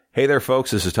Hey there,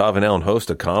 folks. This is Tav and Ellen, host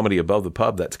of Comedy Above the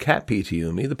Pub. That's Cat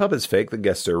PTUme. The pub is fake. The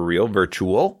guests are real,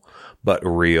 virtual, but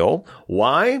real.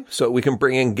 Why? So we can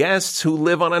bring in guests who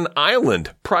live on an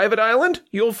island. Private island?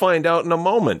 You'll find out in a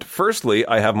moment. Firstly,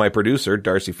 I have my producer,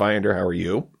 Darcy Finder. How are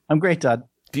you? I'm great, Todd.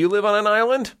 Do you live on an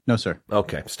island? No, sir.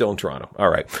 Okay. Still in Toronto. All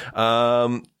right.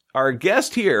 Our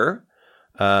guest here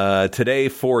today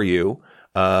for you,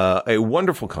 a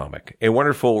wonderful comic, a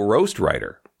wonderful roast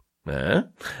writer. A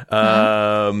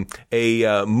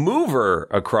mover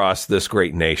across this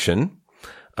great nation,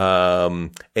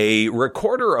 a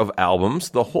recorder of albums,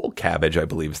 The Whole Cabbage, I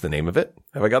believe is the name of it.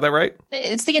 Have I got that right?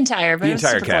 It's the entire, but the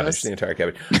entire cabbage. Close. The entire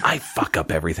cabbage. I fuck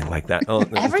up everything like that.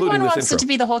 Everyone wants it to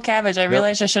be The Whole Cabbage. I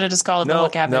realized I should have just called it The Whole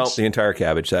Cabbage. No, The Entire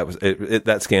Cabbage. That was it,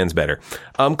 that scans better.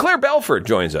 Clare Belford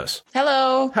joins us.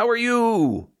 Hello. How are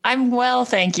you? I'm well,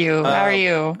 thank you. How are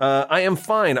you? I am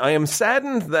fine. I am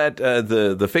saddened that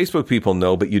the Facebook people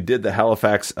know, but you did the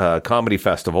Halifax Comedy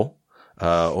Festival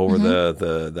over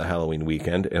the Halloween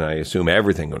weekend, and I assume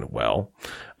everything went well.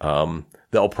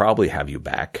 They'll probably have you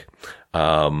back.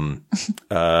 What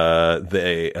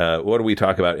do we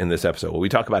talk about in this episode? Well, we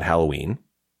talk about Halloween.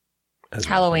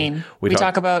 Halloween. We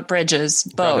talk about bridges,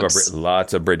 boats.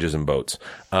 Lots of bridges and boats.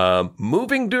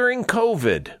 Moving during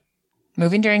COVID.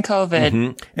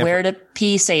 Mm-hmm. Where to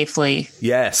pee safely.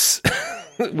 Yes.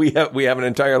 We have an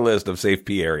entire list of safe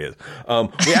pee areas.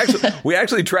 We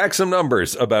actually track some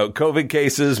numbers about COVID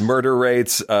cases, murder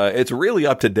rates. It's really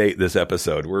up to date, this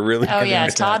episode. We're really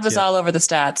Todd was all over the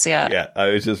stats. Yeah, I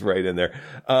was just right in there.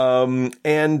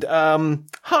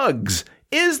 Hugs,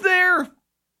 is there?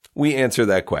 We answer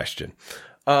that question.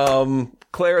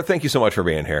 Claire, thank you so much for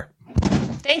being here.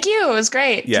 Thank you. It was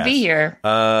great to be here.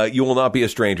 You will not be a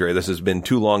stranger. This has been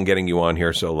too long getting you on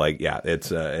here. So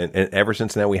it's, and ever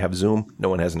since now we have Zoom. No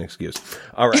one has an excuse.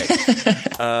 All right.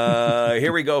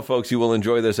 Here we go, folks. You will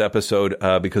enjoy this episode,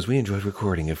 because we enjoyed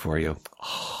recording it for you.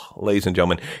 Oh, ladies and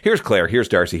gentlemen, here's Claire, here's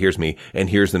Darcy, here's me, and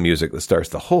here's the music that starts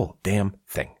the whole damn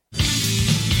thing.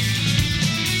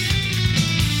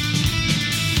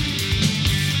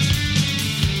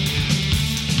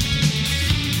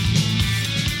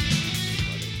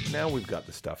 Now we've got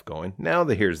the stuff going. Now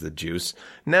here's the juice.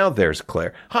 Now there's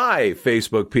Claire. Hi,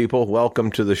 Facebook people.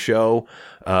 Welcome to the show.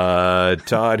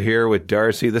 Todd here with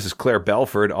Darcy. This is Clare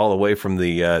Belford, all the way from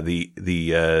the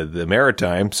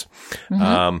Maritimes.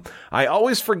 Mm-hmm. I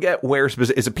always forget where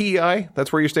specific. Is it PEI?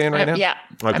 That's where you're staying right now? Yeah.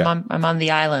 Okay. I'm on the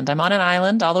island. I'm on an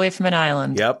island, all the way from an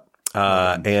island. Yep.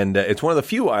 And it's one of the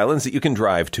few islands that you can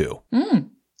drive to.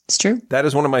 It's true. That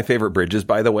is one of my favorite bridges,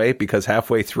 by the way, because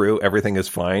halfway through, everything is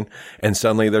fine. And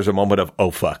suddenly there's a moment of,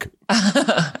 oh, fuck.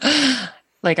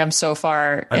 Like I'm so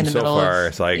far in the middle of.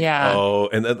 It's like, oh,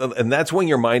 and that's when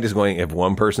your mind is going, if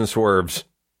one person swerves.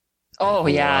 Oh,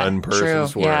 yeah. One person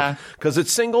swerves. Yeah. Because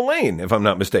it's single lane, if I'm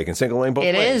not mistaken. Single lane both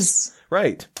ways. It is.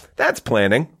 Right. That's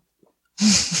planning.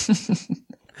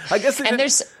 I guess.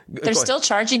 They're still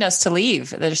charging us to leave.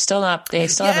 They still haven't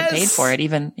paid for it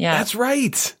even. Yeah. That's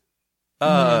right.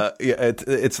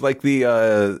 It's like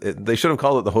they should have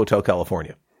called it the Hotel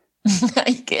California.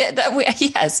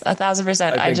 Yes,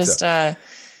 1,000%. I just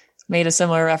made a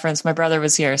similar reference. My brother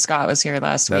was here. Scott was here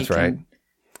last week. That's right.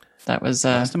 That was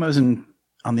last time I was on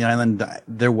the island.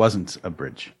 There wasn't a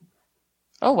bridge.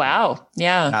 Oh wow!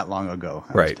 Yeah, not long ago.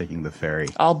 I was taking the ferry.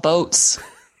 All boats.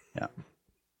 Yeah.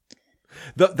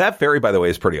 That ferry, by the way,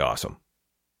 is pretty awesome.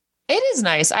 It is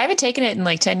nice. I haven't taken it in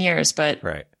like 10 years, but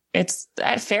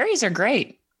ferries are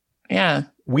great. Yeah.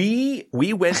 We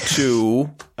went to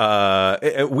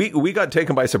we got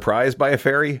taken by surprise by a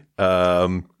ferry.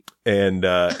 We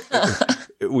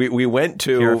went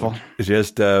to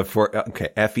just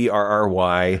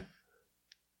FERRY.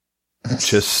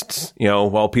 Just,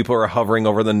 while people are hovering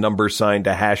over the number sign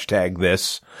to hashtag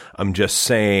this, I'm just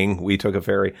saying we took a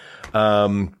ferry.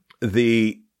 We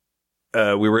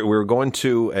were going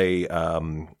to a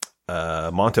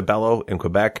Montebello in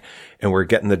Quebec, and we're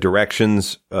getting the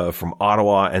directions from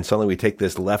Ottawa, and suddenly we take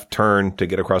this left turn to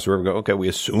get across the river. Go, okay, we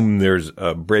assume there's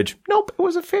a bridge. Nope, it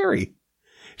was a ferry.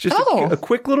 It's just a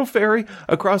quick little ferry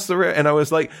across the river. And I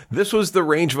was like, this was the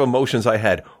range of emotions I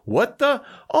had. What the?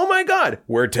 Oh my God,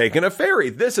 we're taking a ferry.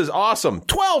 This is awesome.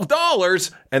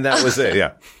 $12. And that was it.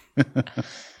 Yeah.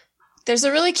 There's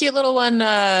a really cute little one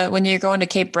when you're going to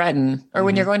Cape Breton, or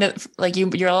when you're going to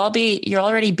you'll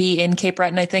already be in Cape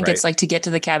Breton. I think it's like to get to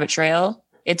the Cabot Trail.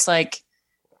 It's like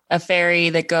a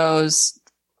ferry that goes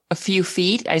a few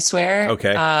feet. I swear.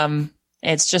 Okay. I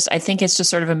think it's just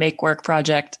sort of a make work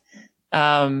project.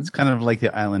 It's kind of like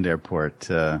the island airport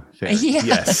ferry.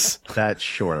 Yes. That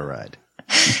short a ride.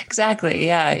 Exactly.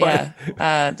 Yeah.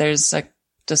 Yeah. There's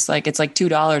Just like it's like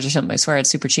 $2 or something. I swear it's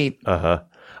super cheap.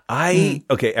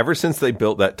 Okay, ever since they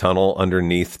built that tunnel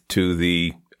underneath to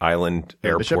the island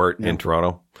airport in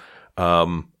Toronto,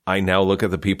 I now look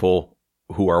at the people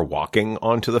who are walking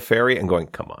onto the ferry and going,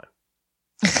 come on.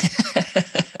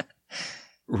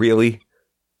 Really?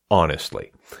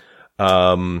 Honestly. They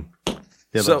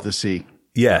love the sea.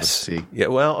 Yes. Yeah.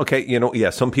 Well,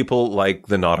 okay. Some people like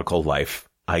the nautical life.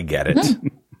 I get it.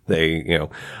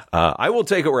 I will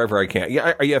take it wherever I can.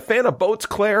 Yeah. Are you a fan of boats,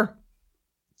 Claire?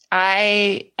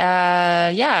 Yes,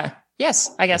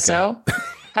 I guess so.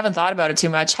 Haven't thought about it too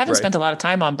much. Haven't spent a lot of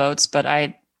time on boats, but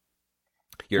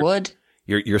would.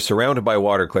 You're surrounded by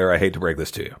water, Claire. I hate to break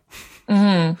this to you.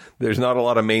 There's not a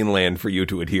lot of mainland for you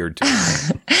to adhere to.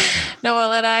 No,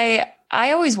 well, and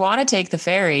I always want to take the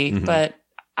ferry, but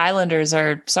islanders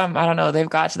I don't know, they've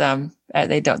got to them.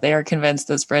 They are convinced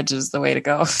this bridge is the way to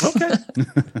go.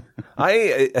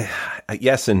 Okay.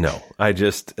 Yes and no. I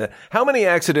just, how many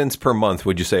accidents per month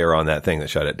would you say are on that thing that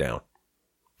shut it down?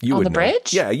 You on would the know.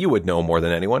 Bridge? Yeah, you would know more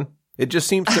than anyone. It just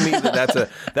seems to me that's a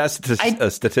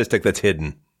statistic that's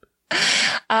hidden.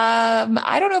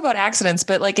 I don't know about accidents,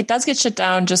 but like it does get shut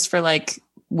down just for like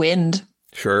wind.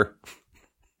 Sure.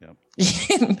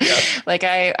 Like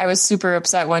I was super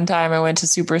upset one time. I went to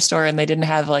Superstore and they didn't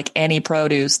have like any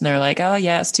produce, and they're like, "Oh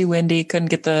yeah, it's too windy. Couldn't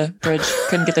get the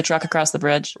truck across the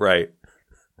bridge." Right.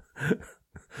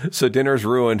 So dinner's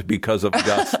ruined because of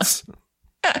gusts.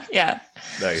 Yeah.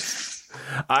 Nice.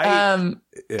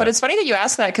 But it's funny that you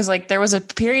asked that, because like there was a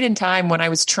period in time when I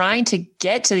was trying to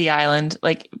get to the island,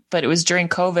 but it was during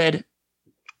COVID,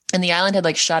 and the island had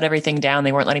like shut everything down.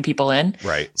 They weren't letting people in.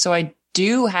 Right. So I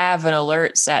do have an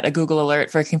alert set, a Google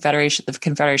alert for the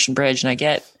Confederation Bridge, and I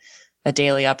get a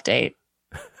daily update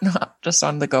just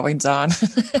on the goings on.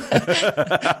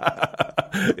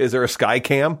 Is there a sky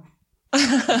cam?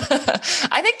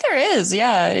 I think there is.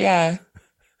 Yeah.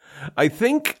 I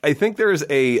think there's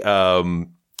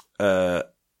I'm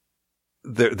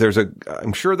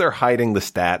sure they're hiding the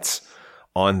stats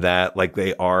on that. Like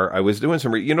they are. I was doing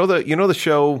some, the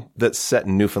show that's set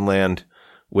in Newfoundland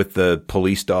with the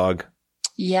police dog.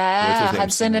 Yeah,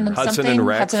 Hudson and Rex.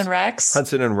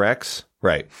 Hudson and Rex.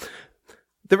 Right.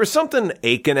 There was something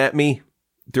aching at me.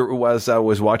 I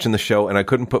was watching the show and I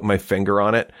couldn't put my finger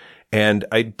on it. And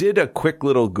I did a quick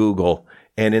little Google,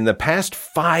 and in the past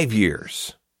 5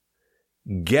 years,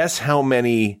 guess how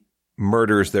many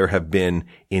murders there have been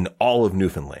in all of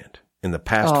Newfoundland in the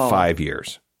past 5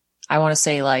 years? I want to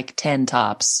say like 10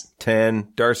 tops.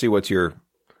 10. Darcy, what's your...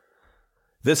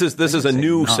 This is a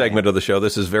new 9 segment of the show.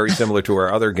 This is very similar to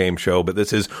our other game show, but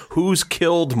this is Who's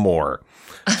Killed More?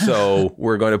 So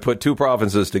we're going to put two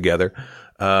provinces together.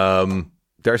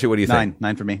 Darcy, what do you think?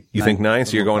 9 for me. You think 9?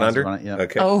 So you're going under? Yeah.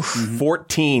 Okay. Oh.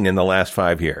 14 in the last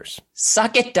 5 years.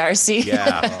 Suck it, Darcy.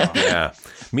 Yeah. Yeah.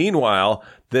 Meanwhile,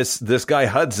 this guy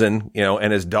Hudson,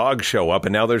 and his dog show up,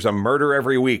 and now there's a murder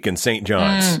every week in St.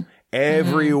 John's.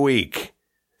 Every week.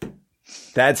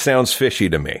 That sounds fishy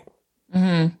to me.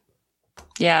 Mm-hmm.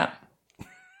 Yeah.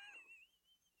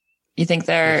 You think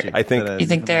they're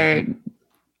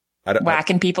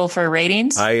whacking people for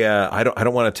ratings? I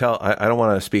don't want to I don't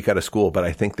want to speak out of school, but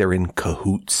I think they're in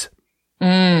cahoots.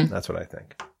 That's what I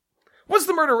think. What's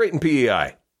the murder rate in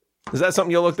PEI? Is that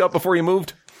something you looked up before you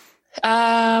moved?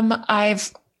 I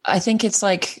think it's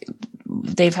like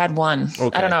they've had one.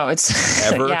 Okay. I don't know.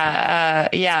 It's ever?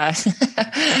 Yeah.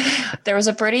 There was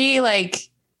a pretty like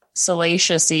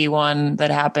salacious-y one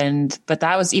that happened, but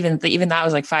that was even that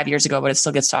was like 5 years ago, but it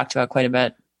still gets talked about quite a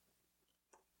bit.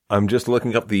 I'm just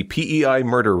looking up the PEI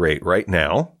murder rate right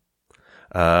now.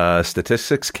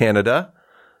 Statistics Canada.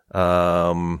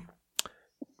 There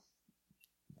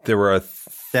were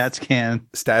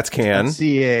StatsCan.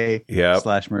 CA. Yep.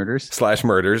 /murders.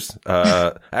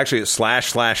 Actually, it's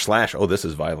 ///. Oh, this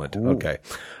is violent. Ooh. Okay.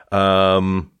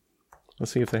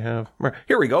 Let's see if they have.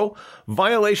 Here we go.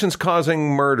 Violations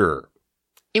causing murder.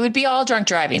 It would be all drunk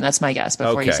driving. That's my guess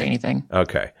before you say anything.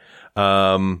 Okay.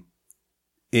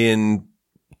 In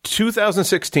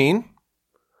 2016,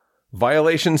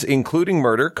 violations including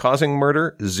murder, causing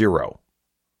murder, 0.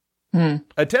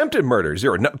 Attempted murder,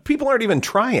 0. No, people aren't even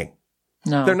trying.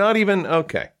 No. They're not even,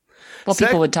 okay. Well,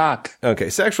 people would talk.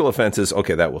 Okay, sexual offenses,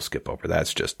 okay, that we'll skip over.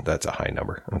 That's a high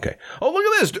number. Okay. Oh, look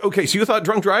at this. Okay, so you thought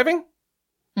drunk driving?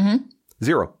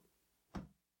 0.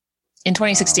 In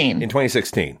 2016? In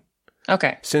 2016.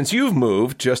 Okay. Since you've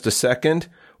moved, just a second,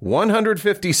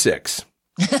 156.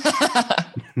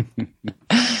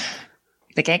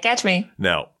 They can't catch me.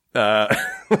 No.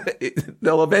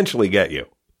 They'll eventually get you.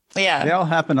 Yeah. They all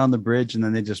happen on the bridge, and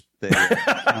then they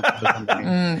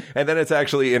and then it's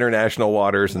actually international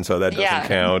waters, and so that doesn't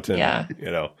count. And,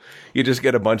 you just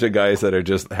get a bunch of guys that are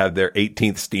just have their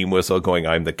 18th steam whistle going,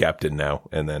 I'm the captain now.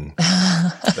 And then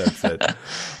that's it.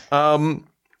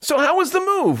 So how was the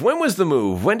move? When was the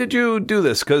move? When did you do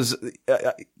this? Because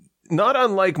not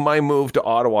unlike my move to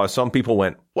Ottawa, some people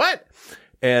went, what?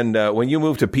 And when you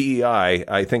moved to PEI,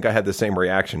 I think I had the same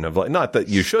reaction of like, not that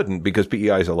you shouldn't, because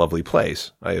PEI is a lovely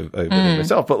place. I've been there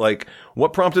myself, but like,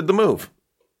 what prompted the move?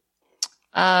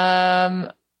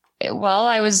 Well,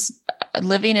 I was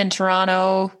living in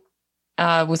Toronto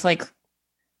with like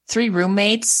 3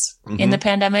 roommates in the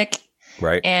pandemic.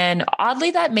 Right. And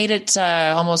oddly, that made it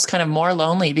almost kind of more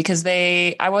lonely because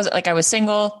I was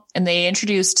single, and they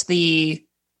introduced the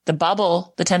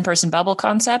bubble, the 10-person bubble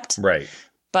concept. Right.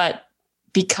 But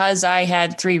because I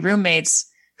had 3 roommates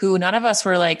who none of us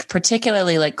were like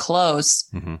particularly like close,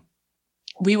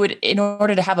 we would, in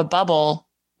order to have a bubble,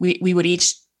 we would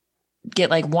each get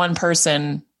like one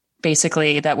person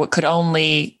basically that could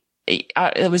only,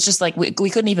 it was just like, we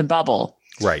couldn't even bubble.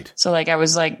 Right. So like, I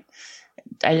was like,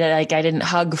 I didn't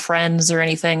hug friends or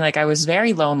anything. Like I was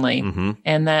very lonely.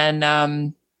 And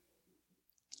then,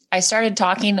 I started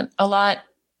talking a lot,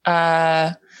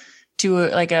 to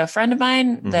like a friend of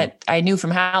mine that I knew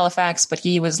from Halifax, but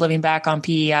he was living back on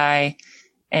PEI,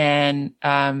 and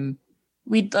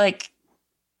we'd like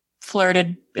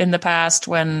flirted in the past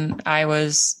when I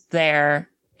was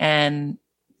there, and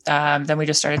then we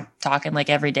just started talking like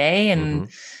every day, and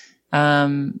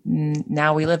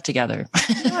now we live together.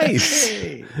 Nice.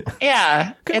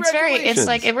 Yeah, it's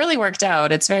like it really worked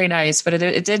out. It's very nice, but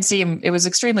it did seem, it was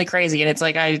extremely crazy, and it's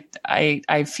like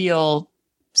I feel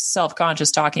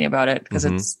self-conscious talking about it because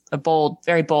it's a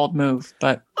very bold move,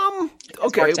 but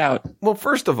it's worked out. Well,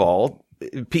 first of all,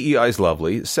 PEI is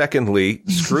lovely. Secondly,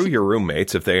 screw your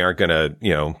roommates if they aren't going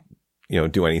to,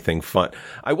 do anything fun.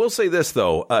 I will say this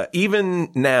though,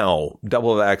 even now,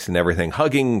 double vax and everything,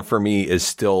 hugging for me is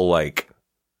still like,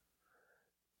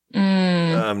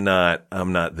 I'm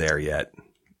not there yet.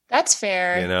 That's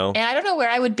fair. And I don't know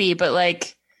where I would be, but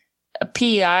like,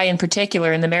 PEI in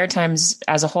particular, and the Maritimes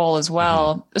as a whole as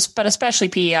well, but especially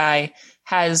PEI,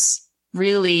 has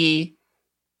really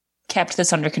kept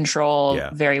this under control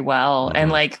very well.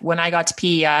 And like when I got to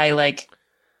PEI, like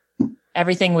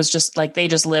everything was just like, they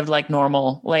just lived like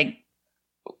normal. Like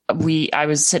I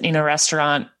was sitting in a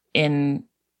restaurant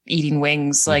eating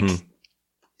wings, like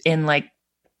in like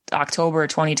October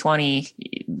 2020,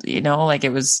 like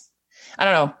it was, I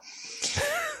don't know.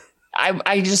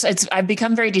 I've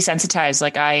become very desensitized.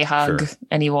 Like I hug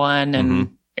anyone,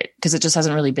 and because it just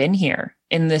hasn't really been here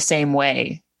in the same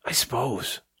way, I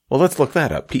suppose. Well, let's look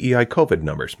that up. PEI COVID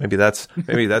numbers. Maybe that's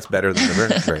better than the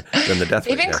death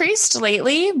rate. They've increased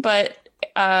lately, but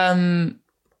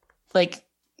like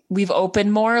we've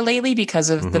opened more lately because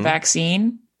of the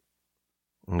vaccine.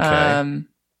 Okay.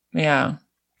 Yeah.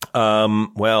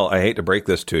 Well, I hate to break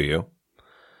this to you.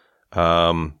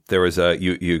 There was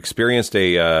you experienced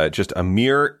just a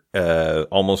mere,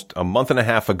 almost a month and a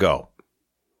half ago,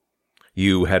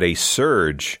 you had a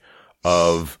surge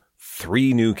of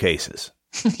 3 new cases.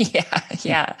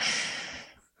 Yeah.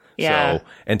 So,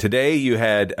 and today you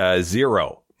had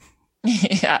 0.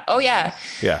 Yeah. Oh yeah.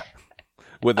 Yeah.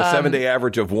 With a 7-day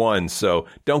average of 1. So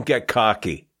don't get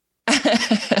cocky.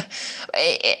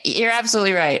 You're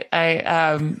absolutely right.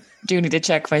 I do need to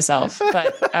check myself,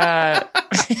 but look at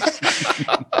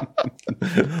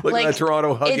that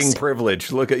Toronto hugging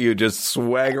privilege. Look at you just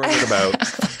swaggering it about.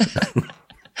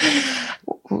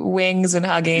 Wings and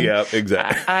hugging. Yeah,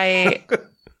 exactly.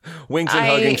 Wings and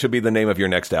hugging should be the name of your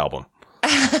next album.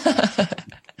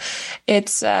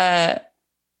 It's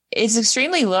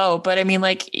extremely low, but I mean,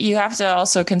 like you have to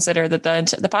also consider that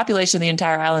the population of the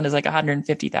entire island is like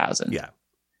 150,000. Yeah.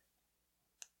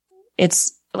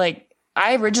 It's like,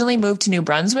 I originally moved to New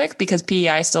Brunswick because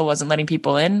PEI still wasn't letting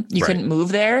people in. You couldn't move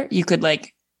there. You could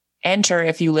like enter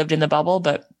if you lived in the bubble,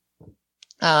 but,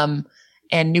 and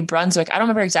New Brunswick, I don't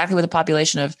remember exactly what the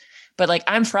population of, but like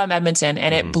I'm from Edmonton,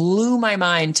 and it blew my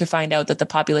mind to find out that the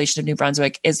population of New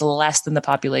Brunswick is less than the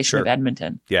population of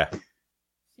Edmonton. Yeah.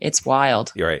 It's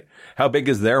wild. You're right. How big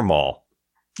is their mall?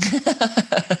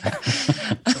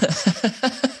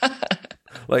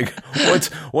 Like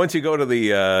once you go to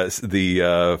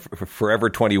the Forever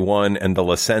 21 and the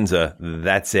La Senza,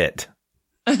 that's it.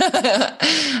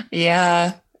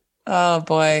 Yeah. Oh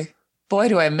boy,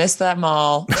 do I miss that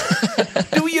mall.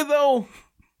 Do you though?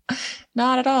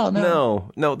 Not at all.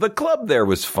 No. The club there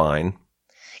was fine.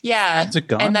 Yeah, is it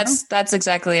gone and now? that's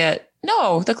exactly it.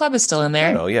 No, the club is still in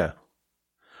there. Oh yeah.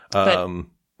 But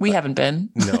We haven't been.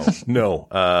 No.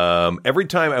 Every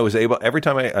time I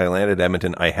landed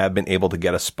Edmonton, I have been able to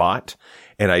get a spot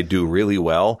and I do really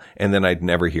well. And then I'd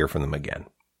never hear from them again.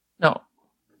 No.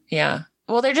 Yeah.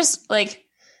 Well, they're just like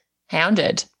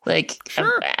hounded, like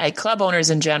Sure. Club owners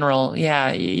in general.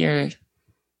 Yeah. You're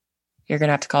going to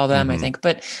have to call them, I think.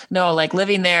 But no, like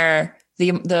living there,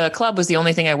 the club was the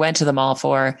only thing I went to the mall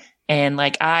for. And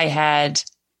like I had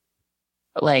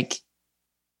like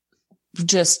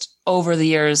just over the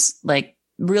years, like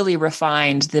really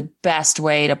refined the best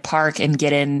way to park and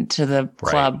get into the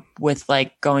club with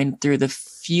like going through the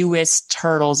fewest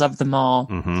hurdles of the mall.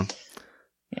 Mm-hmm.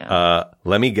 Yeah.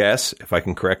 Let me guess if I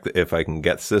can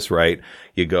get this right.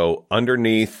 You go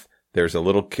underneath. There's a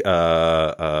little,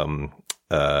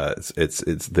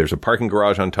 there's a parking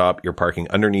garage on top. You're parking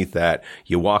underneath that.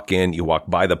 You walk in, you walk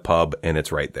by the pub and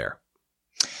it's right there.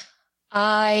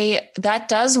 That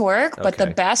does work, but the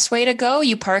best way to go,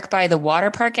 you park by the water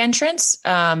park entrance,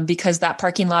 because that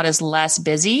parking lot is less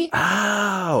busy.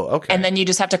 Oh, okay. And then you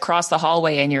just have to cross the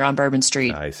hallway and you're on Bourbon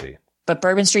Street. I see. But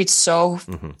Bourbon Street's so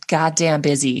goddamn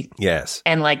busy. Yes.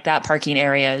 And like that parking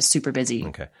area is super busy.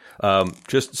 Okay.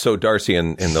 Just so Darcy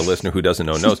and the listener who doesn't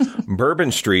know knows,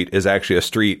 Bourbon Street is actually a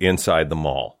street inside the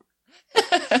mall.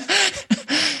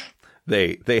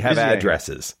 They have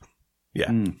addresses. Yeah.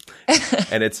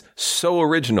 And it's so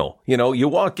original. You know, you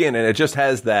walk in and it just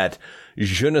has that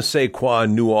je ne sais quoi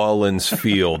New Orleans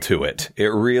feel to it. It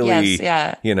really,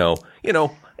 you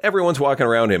know, everyone's walking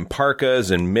around in parkas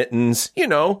and mittens, you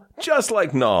know, just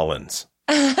like Nolans.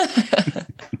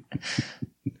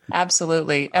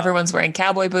 Absolutely. Everyone's wearing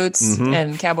cowboy boots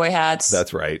and cowboy hats.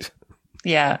 That's right.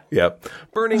 Yeah. Yep.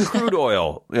 Burning crude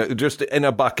oil just in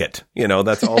a bucket. You know,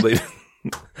 that's all they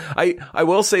I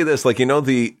will say this, like, you know,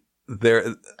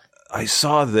 I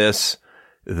saw this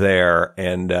there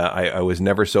and I was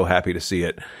never so happy to see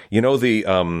it. You know,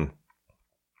 the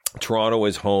Toronto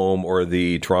is home or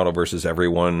the Toronto versus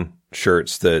everyone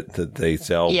shirts that they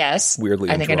sell. Yes. Weirdly.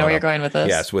 I think Toronto. I know where you're going with this.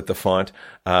 Yes. With the font.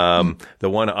 The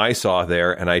one I saw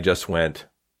there and I just went,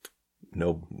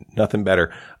 no, nothing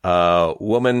better.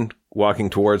 Woman walking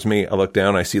towards me. I look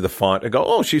down, I see the font. I go,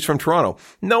 oh, she's from Toronto.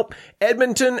 Nope.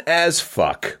 Edmonton as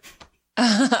fuck.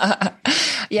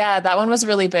 Yeah, that one was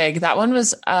really big. That one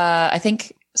was, I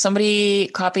think somebody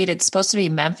copied. It's supposed to be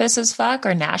Memphis as fuck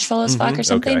or Nashville as fuck or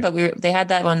something. But they had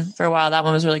that one for a while. That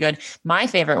one was really good. My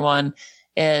favorite one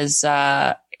is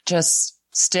just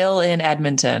still in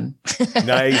Edmonton.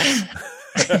 Nice.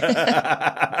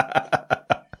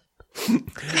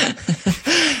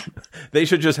 They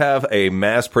should just have a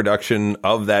mass production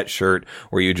of that shirt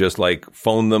where you just like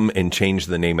phone them and change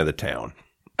the name of the town.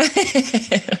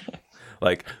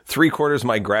 Like 3/4 of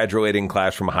my graduating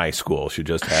class from high school should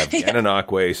just have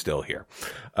Gananoque still here.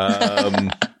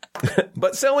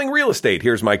 But selling real estate,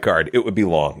 here's my card. It would be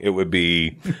long. It would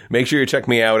be, make sure you check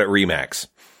me out at Remax.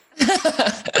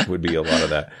 Would be a lot of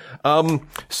that.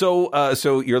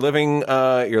 So you're living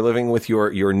with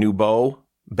your new beau,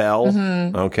 Belle.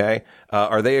 Mm-hmm. Okay.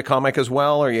 Are they a comic as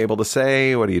well? Are you able to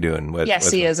say? What are you doing? Yes,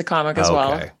 he is a comic as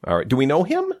well. Okay. All right. Do we know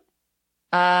him?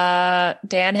 Dan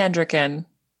Hendricken.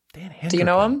 Do you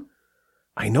know him?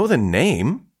 I know the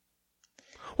name.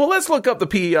 Well, let's look up the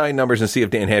PEI numbers and see if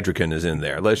Dan Hendricken is in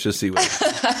there. Let's just see what.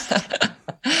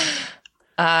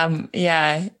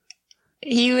 Yeah.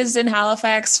 He was in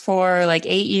Halifax for like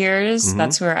 8 years. Mm-hmm.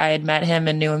 That's where I had met him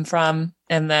and knew him from.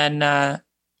 And then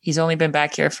he's only been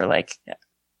back here for like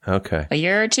a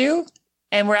year or two.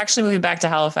 And we're actually moving back to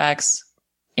Halifax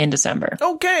in December.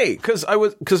 Okay. Because I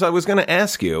was going to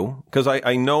ask you, because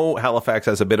I know Halifax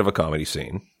has a bit of a comedy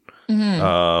scene.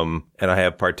 Mm-hmm. And I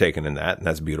have partaken in that, and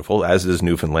that's beautiful, as is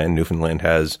Newfoundland. Newfoundland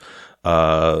has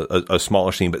a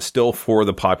smaller scene, but still for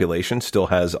the population, still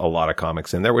has a lot of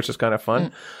comics in there, which is kind of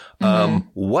fun. Mm-hmm.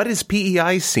 What is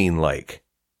PEI's scene like?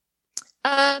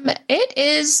 It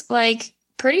is like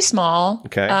pretty small.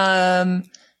 Okay. And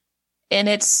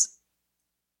it's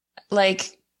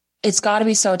like, it's got to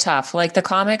be so tough. Like the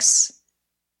comics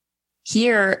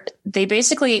here, they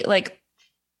basically like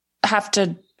have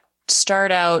to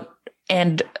start out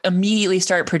and immediately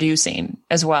start producing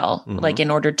as well, like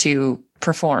in order to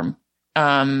perform,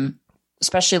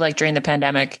 especially like during the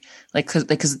pandemic, like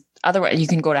because otherwise you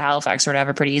can go to Halifax or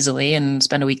whatever pretty easily and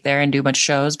spend a week there and do a bunch of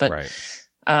shows. But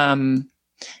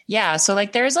yeah, so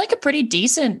like there's like a pretty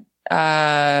decent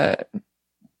like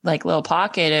little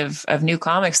pocket of new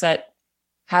comics that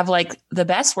have like the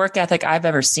best work ethic I've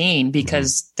ever seen,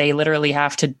 because they literally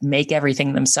have to make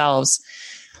everything themselves.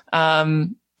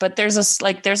 But there's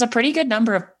a pretty good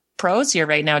number of pros here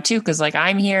right now too. Cause like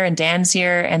I'm here and Dan's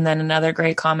here. And then another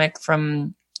great comic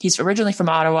he's originally from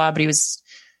Ottawa, but he was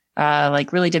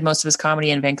like really did most of his comedy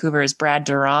in Vancouver, is Brad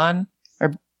Duran,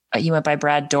 or he went by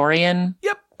Brad Dorian.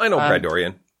 Yep, I know Brad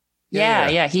Dorian.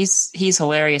 Yeah. He's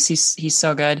hilarious. He's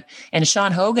so good. And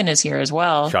Sean Hogan is here as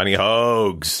well. Shawnee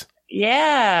Hogs.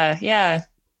 Yeah.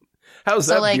 How's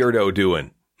that Beardo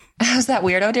doing? How's that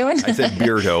weirdo doing? I said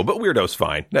Beardo, but Weirdo's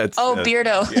fine.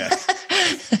 Beardo. Yeah.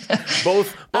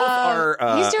 Both are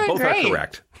he's doing both great. Are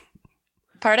correct.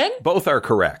 Pardon? Both are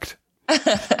correct.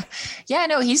 Yeah,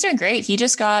 no, he's doing great. He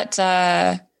just got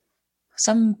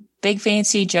some big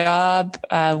fancy job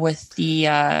with the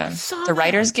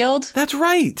Writers Guild. That's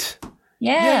right.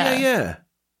 Yeah.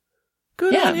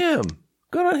 Good on him.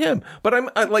 Good on him. But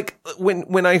I like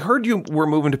when I heard you were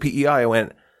moving to PEI, I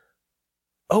went,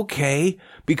 okay,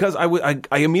 because I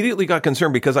immediately got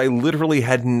concerned because I literally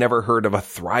had never heard of a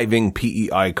thriving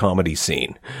PEI comedy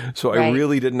scene. So I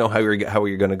really didn't know how you're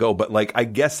going to go. But like, I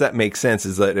guess that makes sense,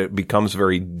 is that it becomes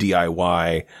very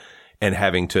DIY and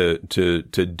having to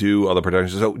do other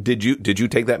productions. So did you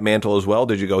take that mantle as well?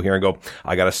 Did you go here and go,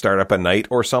 I got to start up a night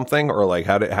or something? Or like,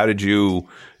 how did you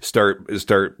start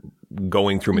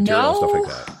going through material and stuff like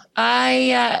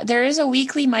that? There is a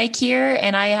weekly mic here,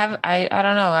 and I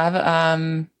don't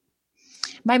know.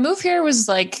 My move here was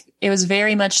like, it was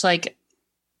very much like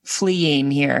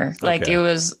fleeing here. Like it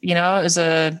was,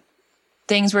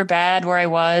 things were bad where I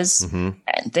was, and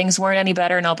things weren't any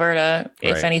better in Alberta.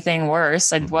 Right. If anything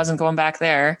worse, I wasn't going back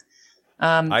there.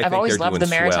 I've always loved the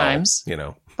Maritimes.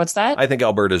 Swell, What's that? I think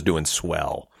Alberta's doing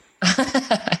swell.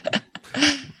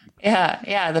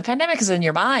 Yeah. The pandemic is in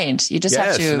your mind. You just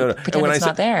have to pretend it's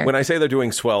not there. When I say they're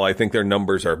doing swell, I think their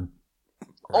numbers are. Right.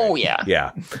 Oh yeah.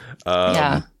 Yeah.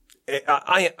 I'm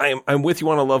with you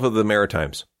on a love of the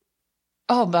Maritimes.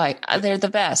 Oh, my, they're the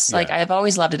best. Yeah. Like, I've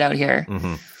always loved it out here.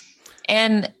 Mm-hmm.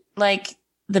 And like,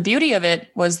 the beauty of it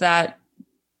was that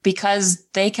because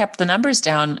they kept the numbers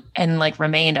down and like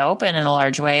remained open in a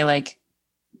large way, like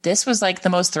this was like the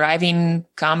most thriving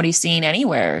comedy scene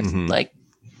anywhere. Mm-hmm. Like,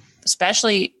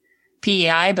 especially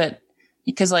PEI, but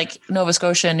because like Nova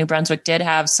Scotia and New Brunswick did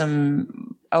have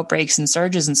some outbreaks and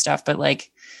surges and stuff, but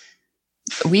like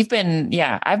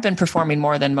I've been performing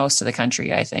more than most of the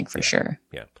country, I think, for sure.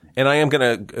 Yeah. And I am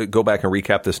going to go back and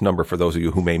recap this number for those of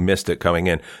you who may missed it coming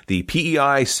in. The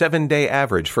PEI 7-day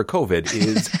average for COVID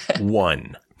is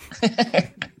 1.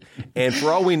 And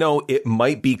for all we know, it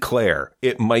might be Claire.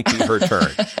 It might be her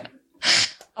turn.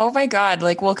 Oh my God.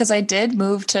 Like, well, cause I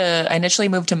initially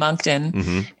moved to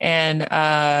Moncton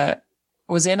and,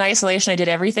 was in isolation. I did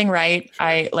everything right. Sure.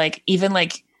 I even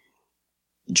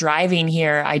driving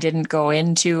here, I didn't go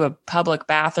into a public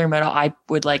bathroom at all. I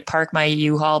would like park my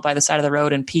U-Haul by the side of the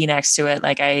road and pee next to it.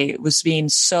 Like I was being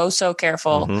so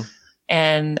careful. Mm-hmm.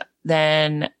 And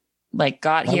then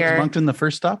got here. Was Moncton the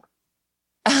first stop?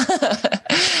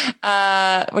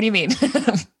 What do you mean?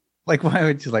 Like, why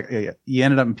would you you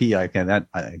ended up in PEI? Okay, that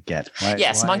I get.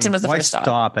 Yes, Moncton was the first stop. Why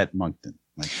stop at Moncton?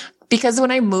 Because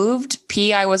when I moved,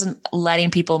 PEI wasn't letting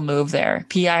people move there.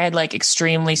 PEI had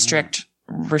extremely strict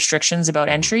restrictions about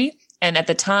entry. And at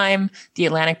the time, the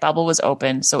Atlantic bubble was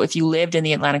open. So if you lived in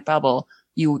the Atlantic bubble,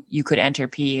 you could enter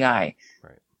PEI.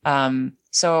 Right.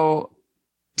 So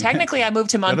technically I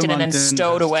moved to Moncton and then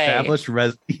stowed away. Established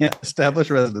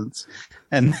residence.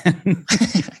 And then,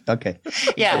 okay.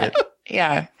 Yeah.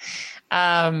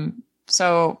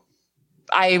 So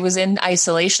I was in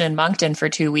isolation in Moncton for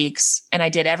 2 weeks and I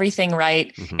did everything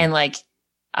right. Mm-hmm. And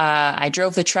I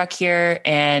drove the truck here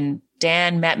and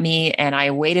Dan met me and I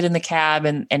waited in the cab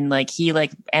and he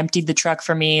emptied the truck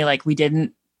for me. We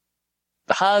didn't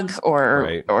hug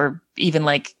or even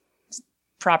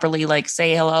properly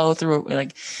say hello through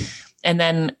and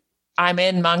then I'm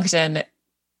in Moncton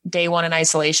day one in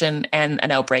isolation and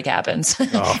an outbreak happens.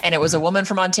 Oh. And it was a woman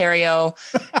from Ontario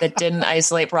that didn't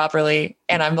isolate properly.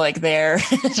 And I'm there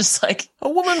just a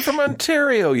woman from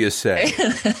Ontario, you say?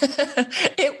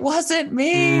 It wasn't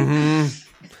me. Mm-hmm.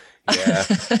 Yeah.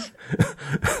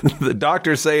 The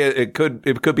doctors say it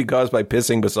could be caused by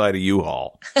pissing beside a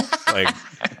U-Haul.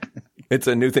 It's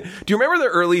a new thing. Do you remember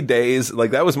the early days?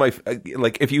 That was my,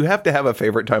 if you have to have a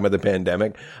favorite time of the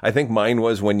pandemic, I think mine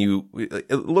was when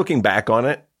looking back on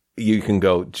it, you can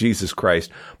go, Jesus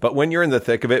Christ. But when you're in the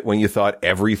thick of it, when you thought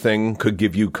everything could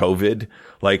give you COVID,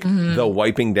 the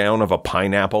wiping down of a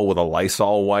pineapple with a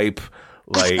Lysol wipe,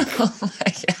 oh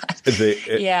my God.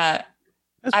 Yeah.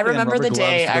 I remember the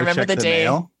day. I remember the day.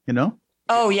 Mail,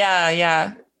 Oh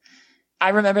yeah. I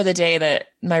remember the day that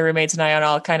my roommates and I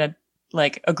all kind of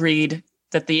agreed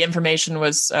that the information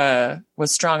was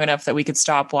strong enough that we could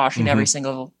stop washing every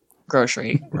single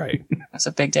grocery. Right. That's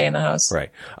a big day in the house. Right.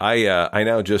 I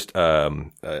now just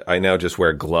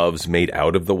wear gloves made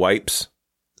out of the wipes.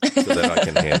 so that I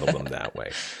can handle them that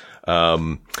way.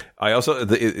 I also,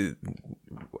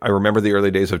 I remember the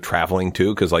early days of traveling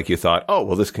too, because like you thought, oh,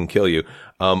 well, this can kill you.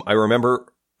 I remember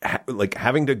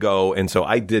having to go, and so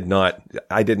I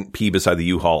didn't pee beside the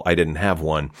U-Haul. I didn't have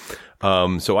one.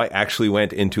 So I actually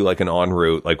went into like an en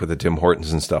route, like with the Tim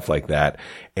Hortons and stuff like that.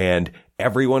 And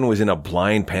everyone was in a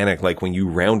blind panic. Like when you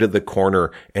rounded the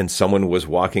corner and someone was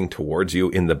walking towards you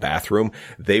in the bathroom,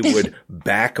 they would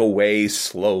back away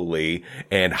slowly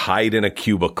and hide in a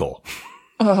cubicle.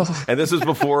 Oh. And this is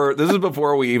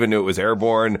before we even knew it was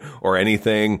airborne or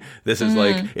anything. This is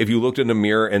like, if you looked in the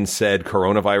mirror and said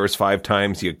coronavirus 5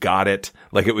 times, you got it.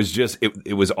 Like it was just,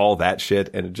 it was all that shit.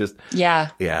 And it just, yeah.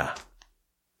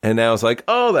 And now it's like,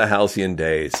 oh, the halcyon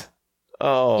days.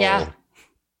 Oh. Yeah.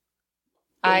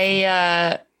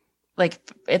 I, like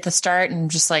at the start and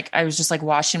just like, I was just like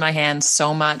washing my hands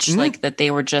so much, like that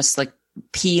they were just like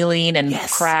peeling and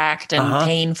cracked and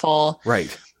painful.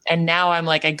 Right. And now I'm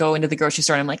like, I go into the grocery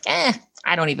store and I'm like, I'm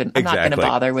not going to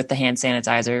bother with the hand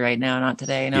sanitizer right now. Not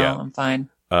today. No, I'm fine.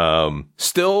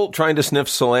 Still trying to sniff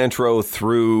cilantro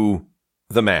through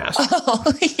the mask.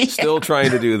 Oh, yeah. Still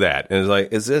trying to do that. And it's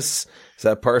like, is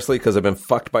that parsley? Because I've been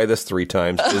fucked by this 3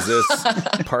 times. Is this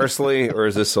parsley or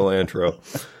is this cilantro?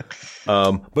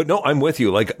 But no, I'm with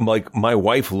you. Like my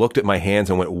wife looked at my hands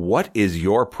and went, what is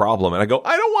your problem? And I go,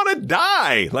 I don't want to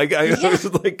die. Like, I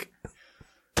was like,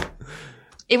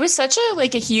 it was such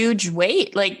a huge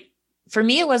weight. Like for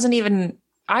me, it wasn't even,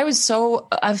 I have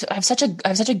such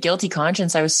a guilty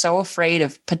conscience. I was so afraid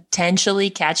of potentially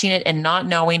catching it and not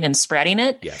knowing and spreading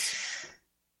it. Yes.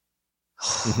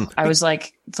 I was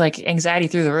like, it's like anxiety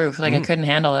through the roof. Like I couldn't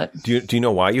handle it. Do you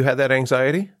know why you had that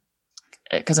anxiety?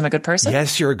 Because I'm a good person?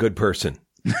 Yes, you're a good person.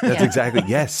 That's exactly.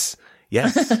 Yes.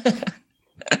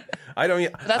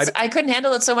 I couldn't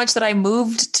handle it so much that I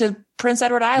moved to Prince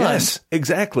Edward Island. Yes,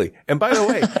 exactly. And by the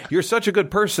way, you're such a good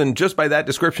person just by that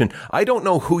description. I don't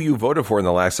know who you voted for in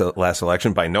the last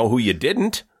election, but I know who you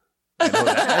didn't. I know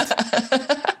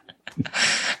that.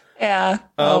 Yeah.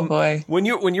 Oh boy. When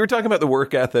you were talking about the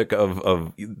work ethic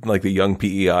of like the young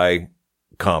PEI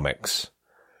comics,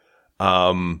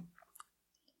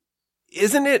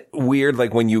 isn't it weird,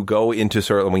 like when you go into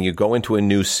a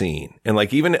new scene and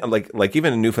like even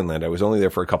in Newfoundland, I was only there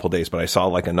for a couple of days, but I saw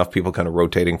like enough people kind of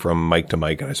rotating from mic to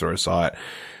mic and I sort of saw it.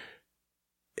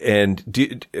 And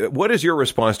what is your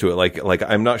response to it? Like,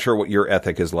 I'm not sure what your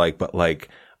ethic is like, but like,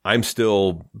 I'm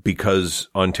still, because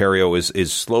Ontario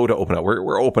is slow to open up.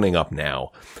 We're opening up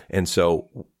now. And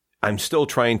so I'm still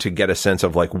trying to get a sense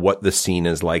of like what the scene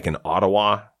is like in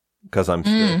Ottawa.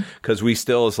 Because we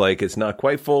still is like, it's not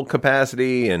quite full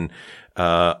capacity. And,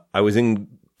 I was in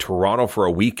Toronto for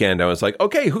a weekend. I was like,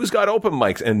 okay, who's got open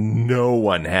mics? And no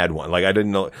one had one. Like I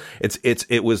didn't know.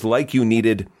 It was like you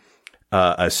needed,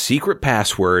 a secret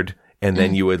password. And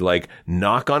then you would like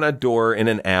knock on a door in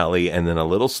an alley and then a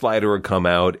little slider would come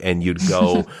out and you'd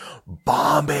go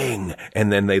bombing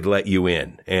and then they'd let you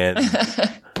in. And,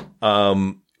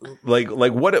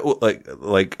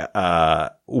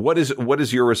 what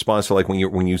is your response to like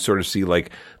when you sort of see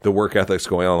like the work ethics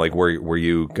going on, like were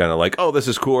you kind of like, oh, this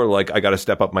is cool, or like I got to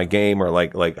step up my game, or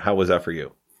like how was that for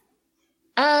you?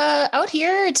 Out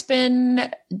here it's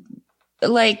been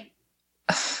like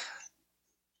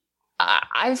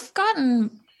I've gotten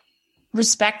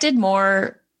respected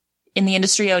more in the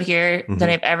industry out here than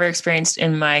I've ever experienced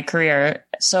in my career.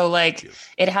 So like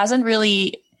it hasn't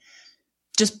really,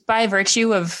 just by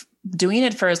virtue of doing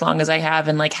it for as long as I have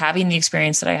and like having the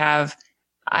experience that I have,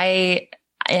 I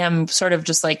am sort of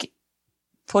just like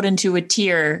put into a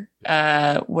tier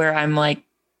where I'm like,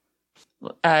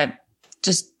 no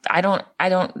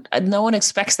one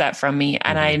expects that from me.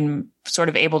 And I'm sort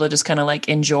of able to just kind of like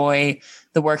enjoy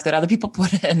the work that other people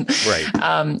put in. Right.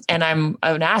 And I'm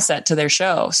an asset to their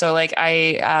show. So like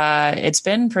it's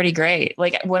been pretty great.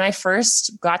 Like when I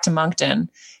first got to Moncton,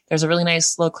 there's a really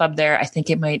nice little club there. I think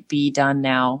it might be done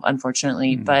now,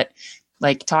 unfortunately, but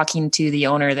like talking to the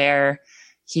owner there,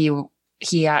 he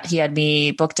had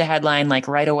me booked a headline like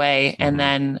right away. And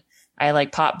then I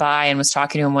like popped by and was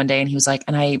talking to him one day and he was like,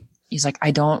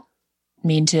 I don't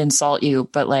mean to insult you,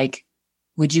 but like,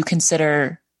 would you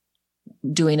consider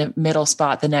doing a middle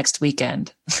spot the next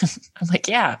weekend? I'm like,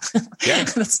 yeah.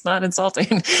 That's not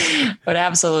insulting, but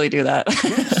absolutely do that.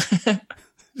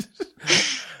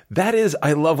 That is,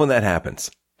 I love when that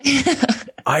happens.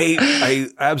 I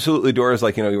absolutely adore it.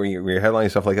 Like, you know, when you're headlining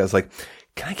stuff like that, it's like,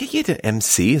 can I get you to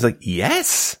MC? It's like,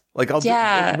 yes. Like, I'll do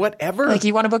whatever. Like,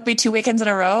 you want to book me 2 weekends in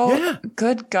a row? Yeah.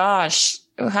 Good gosh.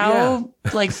 How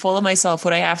like full of myself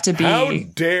would I have to be? How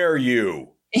dare you?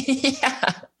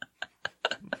 Yeah.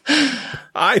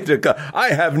 I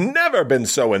have never been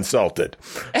so insulted.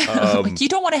 Like, you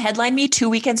don't want to headline me 2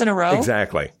 weekends in a row?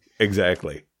 Exactly.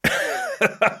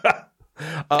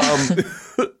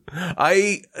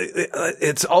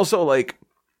 It's also like,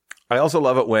 I also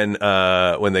love it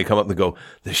when they come up and go,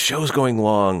 the show's going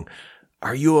long.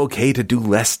 Are you okay to do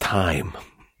less time?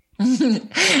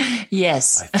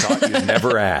 Yes. I thought you'd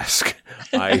never ask.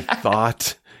 I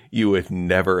thought you would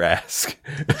never ask.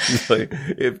 Like,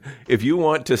 if you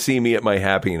want to see me at my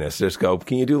happiness, just go,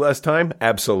 can you do less time?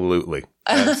 Absolutely.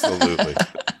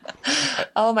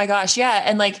 Oh my gosh. Yeah.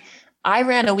 And like, I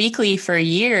ran a weekly for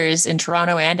years in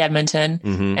Toronto and Edmonton,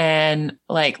 and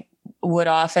like would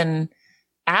often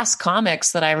ask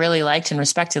comics that I really liked and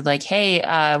respected, like,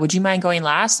 hey, would you mind going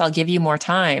last? I'll give you more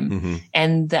time.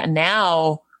 And that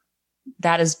now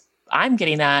I'm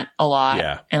getting that a lot.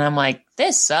 Yeah. And I'm like,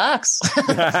 this sucks.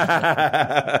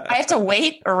 I have to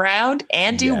wait around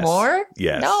and do more?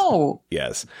 Yes. No.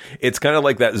 Yes. It's kind of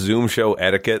like that Zoom show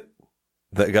etiquette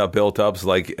that got built up. It's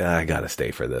like, I got to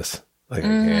stay for this. Like, I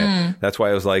can't. That's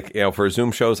why I was like, for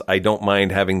Zoom shows, I don't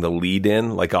mind having the lead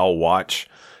in. Like, I'll watch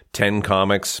 10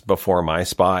 comics before my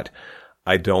spot.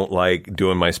 I don't like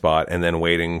doing my spot and then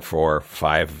waiting for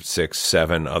 5, 6,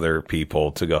 7 other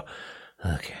people to go,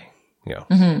 okay.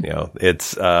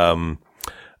 It's,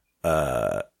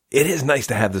 it is nice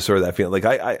to have this sort of that feeling.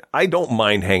 Like, I don't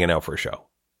mind hanging out for a show.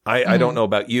 I don't know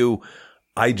about you.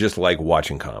 I just like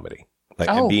watching comedy.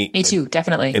 Like, me too.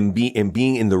 Definitely. And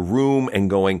being in the room and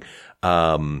going,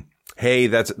 hey,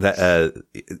 that's that.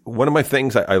 One of my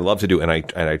things I love to do, and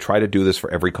I try to do this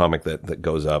for every comic that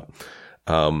goes up.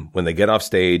 When they get off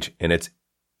stage, and it's,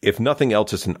 if nothing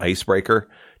else, it's an icebreaker.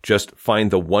 Just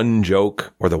find the one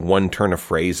joke or the one turn of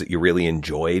phrase that you really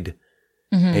enjoyed,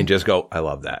 and just go, I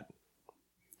love that.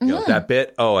 You know, that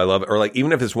bit. Oh, I love it. Or like,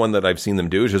 even if it's one that I've seen them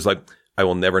do, it's just like, I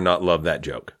will never not love that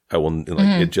joke. I will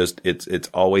like it's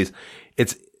always,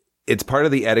 it's part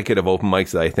of the etiquette of open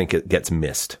mics that I think it gets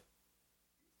missed.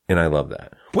 And I love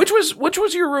that. Which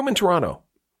was your room in Toronto?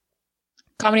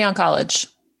 Comedy on College.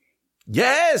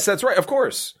 Yes, that's right. Of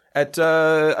course. At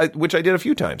which I did a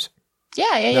few times.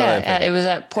 Yeah. It was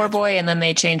at Poor Boy, and then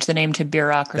they changed the name to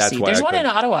Bureaucracy. There's one in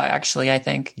Ottawa, actually, I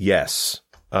think. Yes.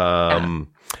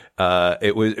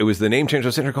 It was the name change. I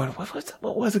was sitting there going, what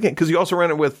was it again? Because you also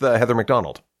ran it with Heather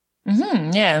McDonald.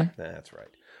 Yeah. That's right.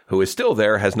 Who is still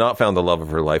there, has not found the love of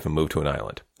her life, and moved to an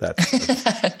island. That's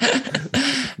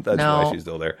why she's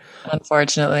still there.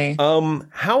 Unfortunately.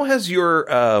 How has your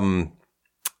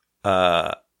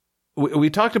we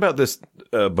talked about this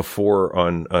before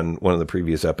on one of the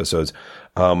previous episodes.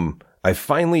 I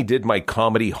finally did my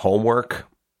comedy homework.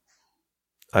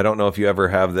 I don't know if you ever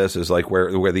have this, is like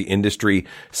where the industry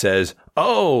says,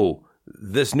 oh,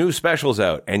 this new special's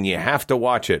out and you have to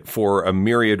watch it for a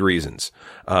myriad reasons.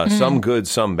 Some good,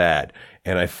 some bad.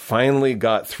 And I finally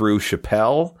got through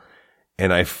Chappelle,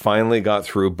 and I finally got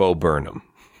through Bo Burnham.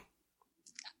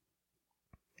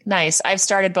 Nice. I've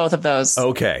started both of those.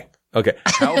 Okay.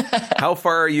 How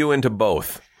far are you into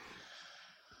both?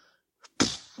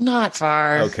 Not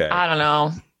far. Okay. I don't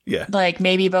know. Yeah. Like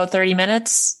maybe about 30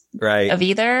 minutes. Right. Of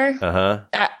either.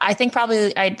 I think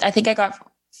probably, I think I got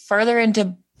further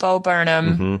into Bo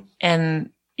Burnham, and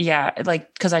yeah,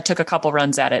 like, cause I took a couple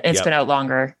runs at it. It's been out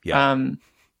longer. No,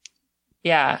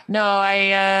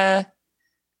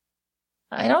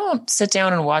 I don't sit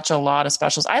down and watch a lot of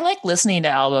specials. I like listening to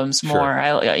albums more.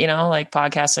 I, like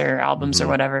podcasts or albums or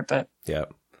whatever, but yeah.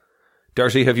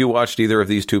 Darcy, have you watched either of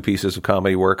these two pieces of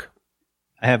comedy work?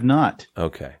 I have not.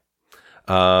 Okay.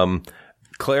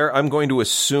 Claire, I'm going to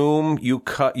assume you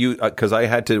because I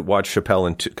had to watch Chappelle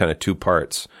in kind of two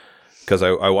parts, because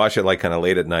I watched it like kind of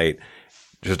late at night,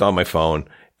 just on my phone,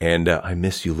 and I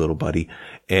miss you, little buddy.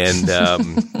 And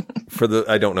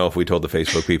I don't know if we told the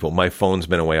Facebook people, my phone's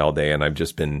been away all day, and I've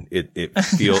just been it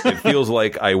feels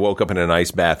like I woke up in an ice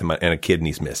bath and a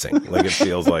kidney's missing. Like, it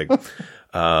feels like.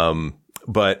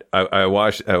 But I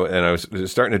watched, and I was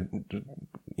starting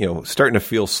to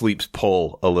feel sleep's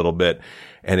pull a little bit,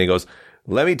 and he goes,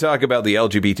 let me talk about the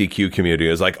LGBTQ community.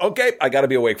 I was like, okay, I got to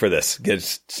be awake for this.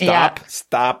 Stop,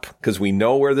 because we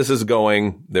know where this is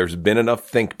going. There's been enough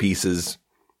think pieces.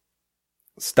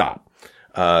 Stop.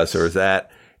 So there's that.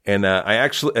 And I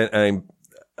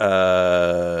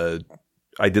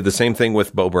did the same thing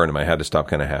with Bo Burnham. I had to stop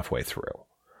kind of halfway through.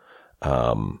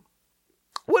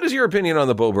 What is your opinion on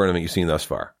the Bo Burnham that you've seen thus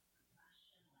far?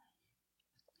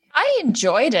 I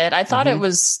enjoyed it. I thought it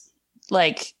was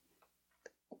like,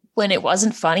 when it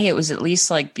wasn't funny, it was at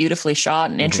least like beautifully shot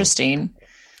and interesting.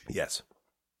 Yes.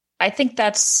 I think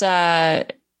that's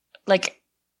like,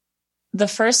 the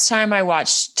first time I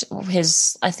watched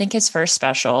his first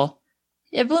special,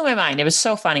 it blew my mind. It was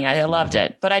so funny. I loved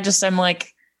it. But I'm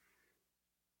like,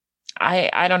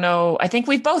 I don't know. I think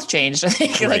we've both changed. I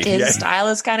think like his style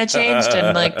has kind of changed,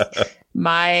 and like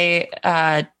my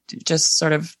just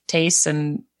sort of tastes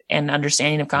and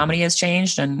understanding of comedy has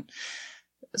changed. And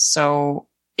so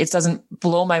it doesn't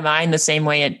blow my mind the same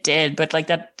way it did, but like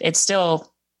that, it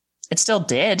still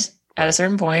did at a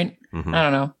certain point. Mm-hmm. I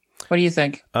don't know. What do you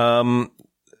think? I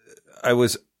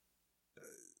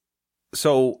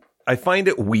find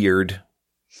it weird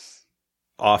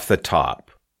off the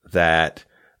top that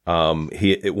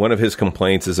one of his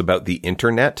complaints is about the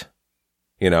internet,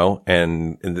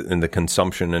 and the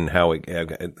consumption and how it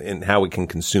can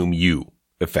consume you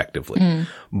effectively. Mm.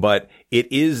 But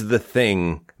it is the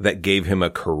thing that gave him a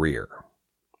career.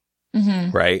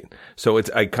 Mm-hmm. Right. So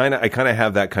I kind of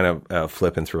have that kind of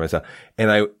flipping through myself.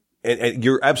 And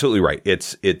you're absolutely right.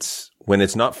 It's when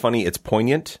it's not funny, it's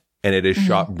poignant, and it is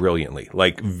shot brilliantly.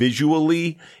 Like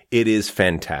visually, it is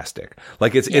fantastic.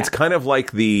 Like it's kind of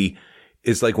like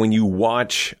it's like when you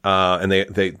watch, and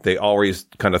they always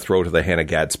kind of throw to the Hannah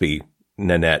Gadsby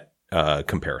Nanette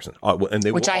comparison,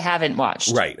 which I haven't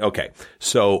watched. Right. Okay.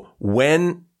 So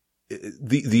when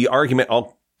the argument,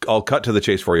 I'll cut to the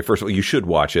chase for you. First of all, you should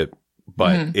watch it,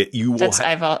 but you will.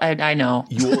 I know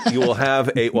you will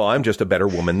have well, I'm just a better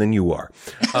woman than you are.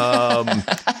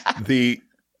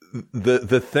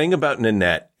 The thing about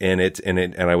Nanette and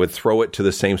I would throw it to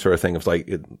the same sort of thing of like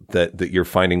that you're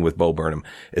finding with Bo Burnham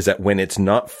is that when it's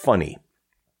not funny,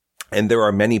 and there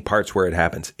are many parts where it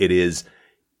happens, it is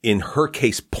in her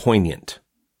case poignant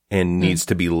and needs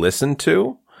to be listened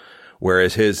to,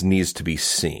 whereas his needs to be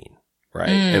seen. Right.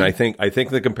 And I think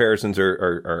the comparisons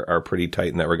are pretty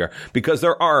tight in that regard, because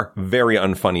there are very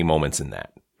unfunny moments in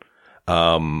that.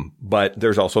 But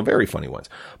there's also very funny ones.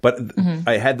 But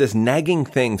I had this nagging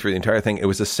thing through the entire thing. It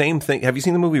was the same thing. Have you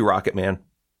seen the movie Rocket Man?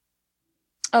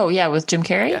 Oh yeah. With Jim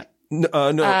Carrey? Yeah.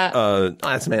 No,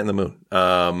 that's Man in the Moon.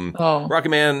 Rocket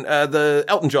Man, the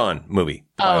Elton John movie.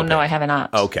 Oh, no, I have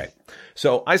not. Okay.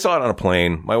 So I saw it on a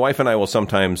plane. My wife and I will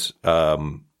sometimes,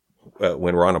 when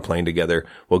we're on a plane together,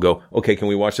 we'll go, okay, can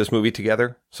we watch this movie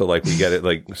together? So like we get it,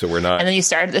 like, so we're not. And then you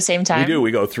start at the same time? We do.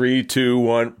 We go 3, 2,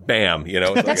 1, bam,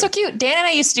 That's so cute. Dan and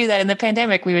I used to do that in the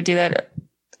pandemic. We would do that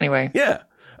anyway. Yeah.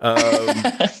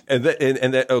 And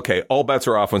then, okay, all bets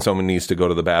are off when someone needs to go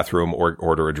to the bathroom or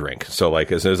order a drink. So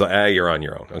like, as soon as you're on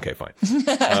your own. Okay, fine.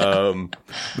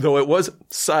 Though it was,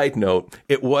 side note,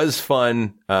 it was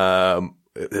fun.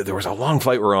 There was a long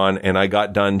flight we're on, and I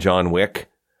got done John Wick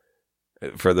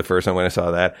for the first time when I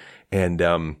saw that.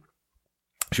 And,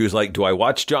 she was like, do I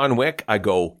watch John Wick? I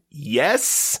go,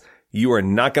 yes, you are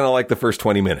not going to like the first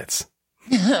 20 minutes.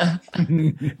 I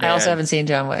also haven't seen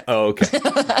John Wick. Oh, okay.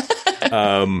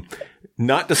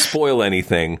 Not to spoil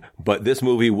anything, but this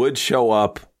movie would show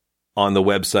up on the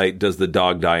website. Does the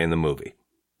dog die in the movie?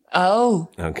 Oh,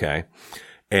 okay.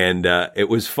 And it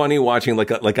was funny watching,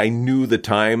 like I knew the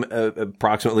time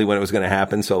approximately when it was going to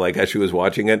happen. So like as she was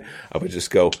watching it, I would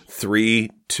just go 3,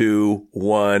 2,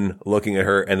 1, looking at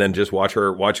her, and then just watch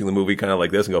her watching the movie kind of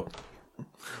like this and go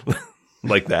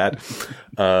like that.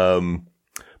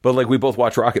 But like we both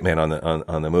watched Rocket Man on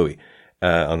the movie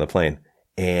on the plane,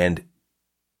 and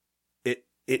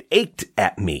it ached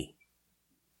at me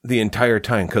the entire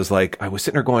time, because like I was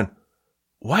sitting there going,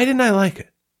 why didn't I like it?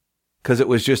 Because it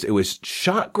was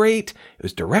shot great. It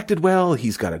was directed well.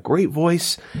 He's got a great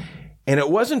voice. And it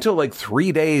wasn't until like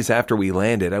 3 days after we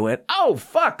landed, I went, oh,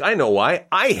 fuck, I know why.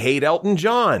 I hate Elton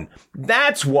John.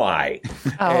 That's why.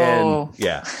 Oh. And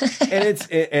yeah.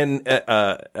 And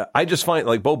I just find,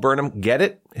 like, Bo Burnham, get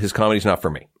it? His comedy's not for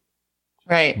me.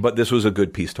 Right. But this was a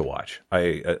good piece to watch.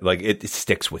 It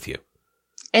sticks with you.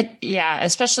 Yeah,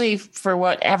 especially for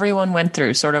what everyone went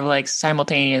through sort of like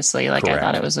simultaneously. Like Correct. I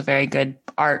thought it was a very good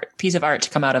piece of art to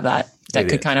come out of that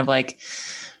could kind of like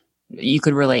you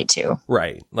could relate to.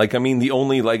 Right. Like, I mean, the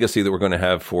only legacy that we're going to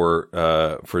have for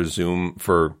Zoom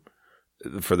for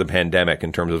the pandemic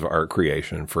in terms of art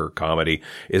creation for comedy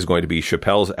is going to be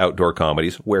Chappelle's outdoor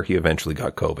comedies, where he eventually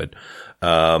got COVID.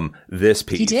 This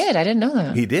piece. He did. I didn't know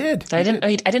that. He did. I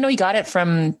didn't know he got it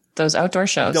from those outdoor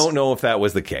shows. Don't know if that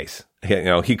was the case.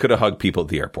 He could have hugged people at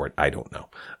the airport. I don't know.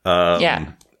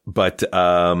 Yeah. But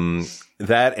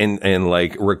that and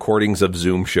like recordings of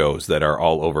Zoom shows that are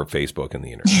all over Facebook and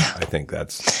the internet. Yeah. I think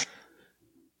that's.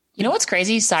 You know what's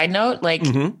crazy? Side note, like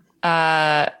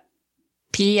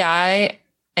PEI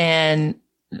and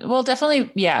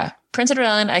definitely, yeah. Prince Edward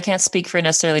Island, I can't speak for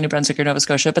necessarily New Brunswick or Nova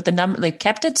Scotia, but they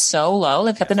kept it so low.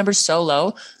 They've kept the numbers so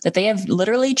low that they have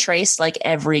literally traced like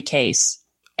every case,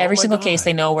 every single case.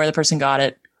 They know where the person got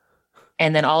it.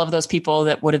 And then all of those people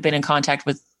that would have been in contact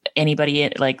with anybody,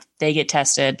 like they get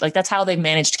tested. Like that's how they've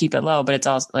managed to keep it low. But it's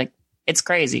also like, it's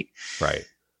crazy. Right.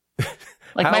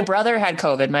 Like my brother had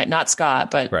COVID, not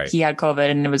Scott, but he had COVID,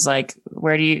 and it was like,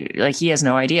 where do you, like, he has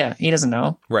no idea. He doesn't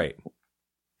know. Right.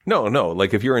 No.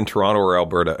 Like if you're in Toronto or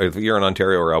Alberta, if you're in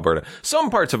Ontario or Alberta, some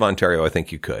parts of Ontario, I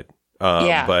think you could.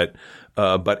 But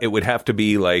it would have to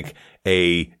be like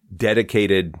a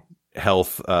dedicated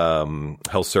health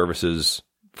services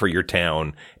for your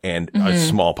town and a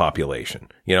small population.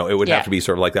 You know, it would have to be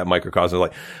sort of like that microcosm.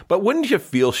 Like, but wouldn't you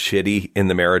feel shitty in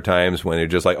the Maritimes when you're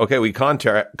just like, okay, we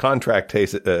contract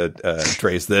trace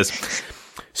this.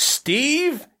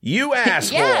 Steve, you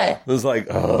asshole. Yeah. It was like,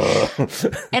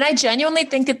 And I genuinely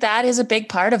think that is a big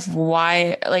part of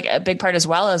why, like a big part as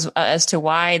well as to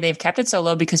why they've kept it so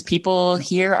low, because people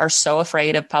here are so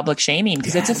afraid of public shaming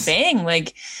because it's a thing.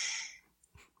 Like,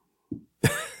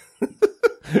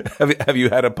 have you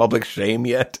had a public shame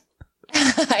yet?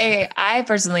 I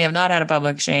personally have not had a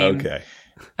public shame. Okay.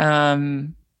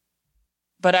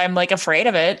 But I'm like afraid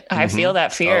of it. I feel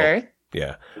that fear. Oh,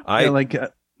 yeah.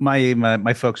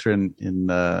 My folks are in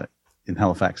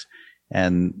Halifax,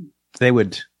 and they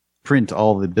would print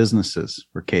all the businesses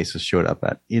where cases showed up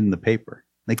in the paper.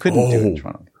 They couldn't do it in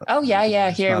Toronto. Oh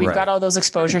yeah. Here we've got all those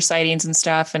exposure sightings and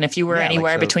stuff. And if you were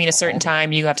anywhere between a certain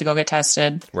time, you have to go get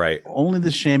tested. Right. Only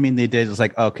the shaming they did was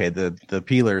like, okay, the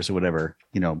peelers or whatever,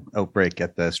 outbreak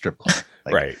at the strip club.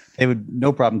 Like, right. They would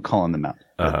no problem calling them out.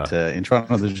 But in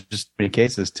Toronto, there's just many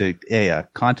cases to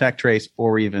contact trace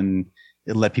or even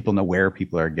let people know where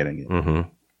people are getting it. Mm-hmm.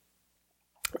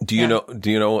 Do you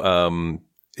know?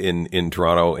 In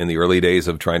Toronto, in the early days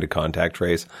of trying to contact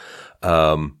trace,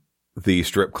 the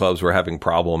strip clubs were having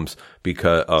problems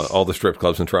because all the strip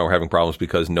clubs in Toronto were having problems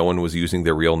because no one was using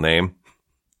their real name.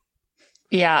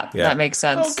 Yeah, that makes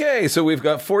sense. Okay, so we've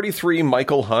got 43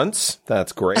 Michael Hunts.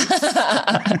 That's great.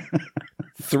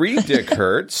 3 Dick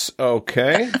Hurts.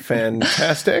 Okay,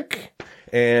 fantastic.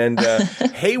 And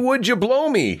Hey, Would You Blow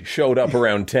Me showed up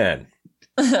around 10.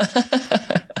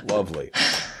 Lovely.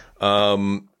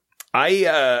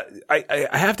 I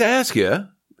have to ask you.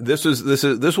 This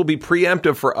will be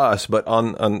preemptive for us, but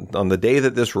on the day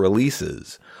that this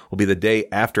releases will be the day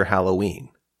after Halloween.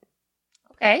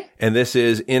 Okay. And this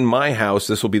is in my house.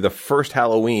 This will be the first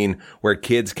Halloween where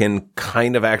kids can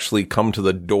kind of actually come to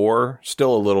the door,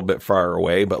 still a little bit far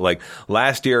away. But like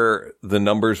last year, the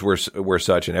numbers were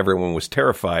such and everyone was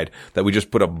terrified that we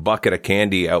just put a bucket of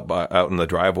candy out in the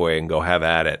driveway and go have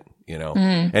at it.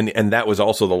 And that was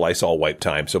also the Lysol wipe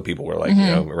time. So people were like,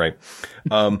 right.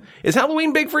 Is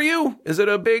Halloween big for you? Is it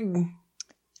a big?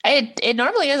 It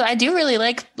normally is. I do really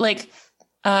like,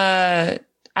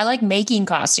 I like making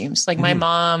costumes. Like my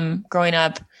mom growing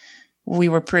up, we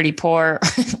were pretty poor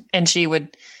and she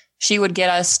would get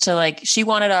us to she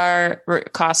wanted our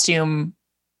costume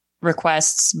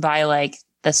requests by like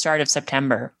the start of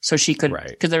September. So she could,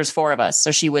 cause there was 4 of us.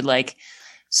 So she would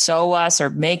sew us or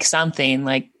make something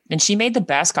and she made the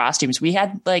best costumes. We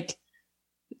had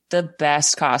the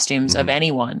best costumes of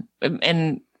anyone,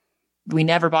 and we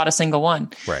never bought a single one.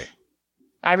 Right.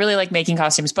 I really like making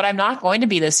costumes, but I'm not going to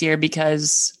be this year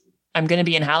because I'm going to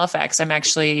be in Halifax. I'm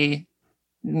actually,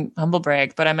 humble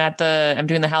brag, but I'm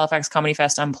doing the Halifax Comedy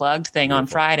Fest Unplugged thing on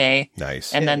Friday.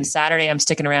 Nice. And then Saturday I'm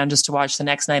sticking around just to watch the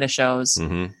next night of shows.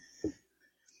 Mm-hmm.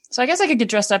 So I guess I could get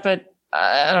dressed up, but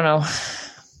I don't know.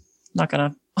 Not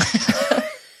gonna.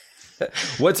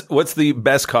 What's the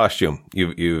best costume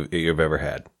you've ever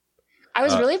had? I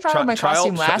was really proud of my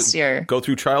costume last year. Go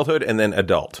through childhood and then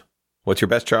adult. What's your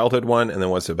best childhood one, and then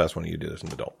what's the best one you do as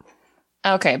an adult?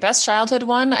 Okay, best childhood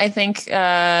one. I think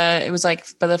it was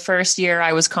for the first year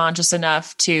I was conscious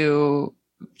enough to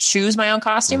choose my own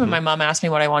costume, and my mom asked me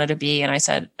what I wanted to be, and I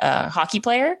said hockey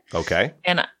player. Okay.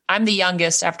 And I'm the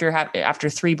youngest after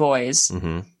 3 boys,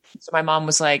 so my mom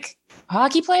was like,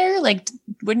 hockey player?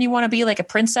 Wouldn't you want to be like a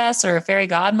princess or a fairy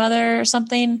godmother or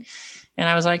something? And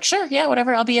I was like, sure, yeah,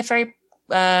 whatever. I'll be a fairy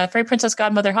princess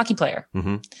godmother hockey player.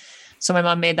 Mm-hmm. So my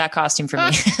mom made that costume for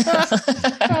me.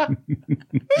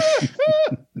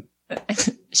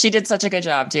 She did such a good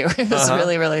job too. It was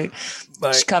really, really.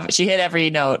 She hit every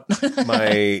note.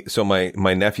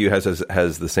 my nephew has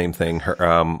the same thing.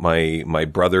 My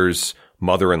brother's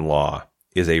mother-in-law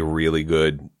is a really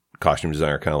good costume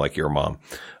designer, kind of like your mom.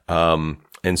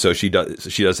 And so she does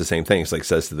the same thing. It's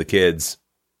says to the kids,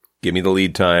 "Give me the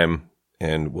lead time,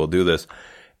 and we'll do this."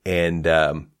 And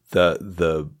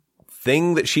the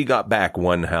thing that she got back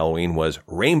one Halloween was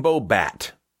rainbow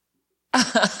bat.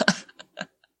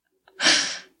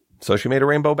 So she made a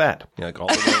rainbow bat. All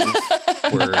the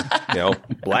were,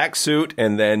 black suit,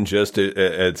 and then just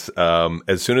it's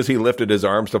as soon as he lifted his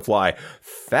arms to fly,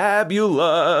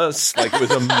 fabulous. Like, it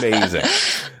was amazing.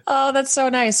 Oh, that's so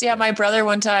nice. Yeah, my brother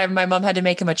one time, my mom had to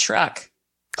make him a truck.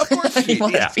 Of course, he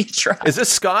wanted to be a truck. Is this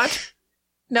Scott?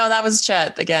 No, that was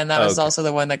Chet. Again, that was also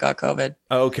the one that got COVID.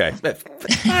 Okay.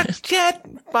 Chet,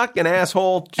 fucking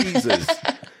asshole. Jesus.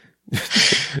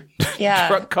 Yeah.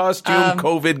 Truck costume,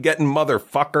 COVID getting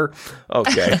motherfucker.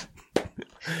 Okay.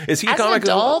 Is he a comic? As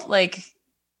an adult, like,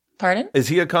 pardon? Is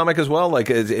he a comic as well? Like,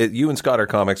 you and Scott are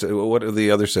comics. What do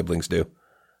the other siblings do?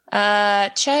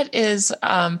 Chet is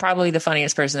probably the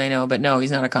funniest person I know, but no,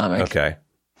 he's not a comic. Okay.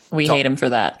 We hate him for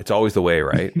that. It's always the way,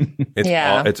 right?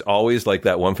 It's always like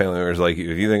that one family member is like,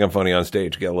 if you think I'm funny on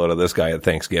stage, get a load of this guy at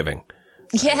Thanksgiving.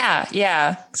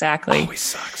 Yeah, exactly. Always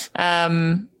sucks.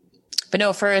 But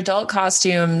no, for adult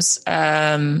costumes,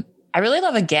 I really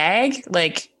love a gag.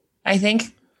 Like, I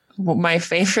think my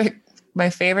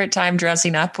favorite time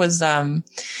dressing up was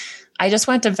I just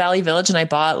went to Valley Village and I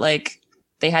bought, like,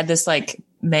 they had this like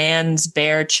man's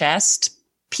bare chest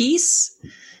piece.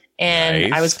 And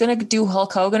nice. I was going to do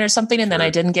Hulk Hogan or something. And then I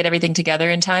didn't get everything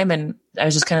together in time. And I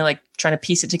was just kind of like trying to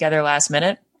piece it together last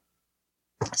minute.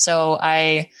 So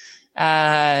I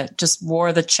just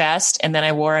wore the chest, and then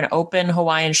I wore an open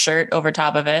Hawaiian shirt over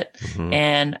top of it. Mm-hmm.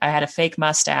 And I had a fake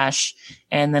mustache.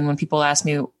 And then when people asked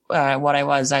me what I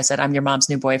was, I said, I'm your mom's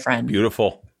new boyfriend.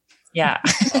 Beautiful. Yeah.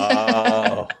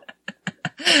 Oh,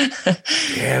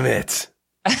 damn it.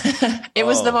 It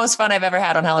was the most fun I've ever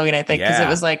had on Halloween, I think,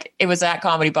 because it was at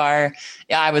Comedy Bar.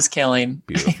 Yeah, I was killing.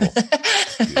 Beautiful.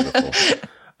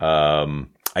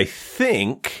 I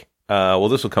think,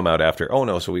 this will come out after. Oh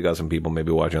no, so we got some people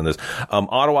maybe watching on this.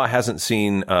 Ottawa hasn't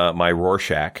seen my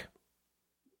Rorschach,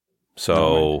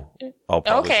 so I'll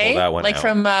probably pull that one out.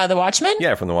 From The Watchmen?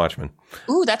 Yeah, from The Watchmen.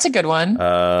 Ooh, that's a good one.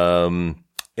 And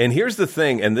here's the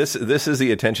thing, and this is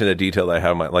the attention to detail that I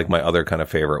have my other kind of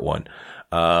favorite one.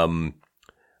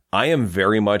 I am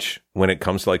very much, when it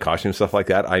comes to like costume stuff like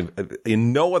that,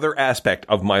 in no other aspect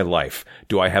of my life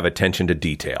do I have attention to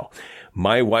detail.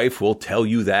 My wife will tell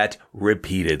you that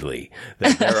repeatedly,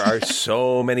 that there are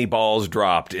so many balls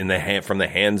dropped from the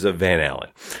hands of Van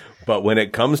Allen. But when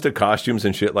it comes to costumes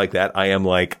and shit like that, I am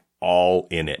like all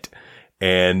in it.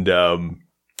 And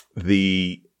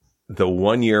the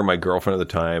 1 year my girlfriend at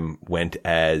the time went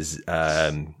as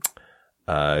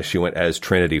she went as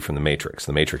Trinity from The Matrix.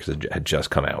 The Matrix had just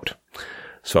come out.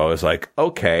 So I was like,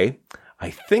 okay, I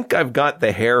think I've got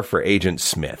the hair for Agent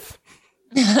Smith.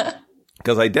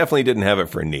 Because I definitely didn't have it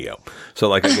for Neo. So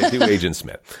like I could do Agent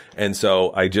Smith. And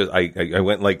so I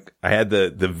went like, I had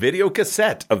the video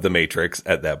cassette of The Matrix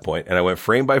at that point, and I went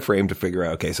frame by frame to figure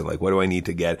out, okay, so like, what do I need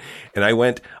to get? And I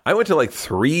went to like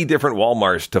 3 different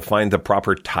Walmarts to find the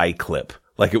proper tie clip.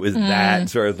 Like, it was that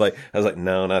sort of like, I was like,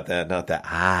 no, not that.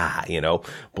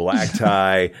 Black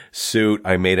tie, suit.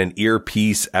 I made an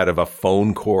earpiece out of a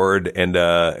phone cord and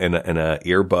an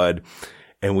earbud.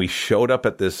 And we showed up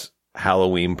at this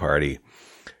Halloween party,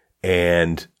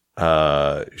 and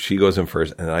she goes in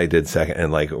first and I did second,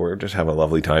 and like, we're just having a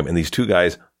lovely time. And these 2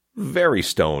 guys, very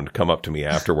stoned, come up to me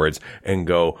afterwards and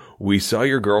go, we saw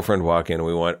your girlfriend walk in, and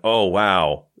we went, oh,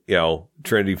 wow.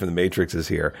 Trinity from The Matrix is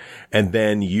here. And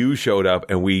then you showed up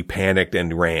and we panicked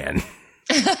and ran.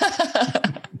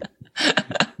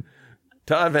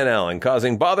 Todd Van Allen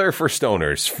causing bother for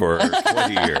stoners for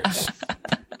 20 years.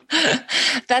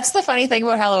 That's the funny thing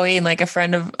about Halloween. Like,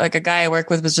 a guy I work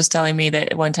with was just telling me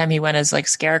that one time he went as like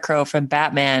Scarecrow from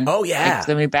Batman. Oh yeah. Like,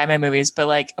 the new Batman movies. But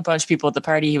like a bunch of people at the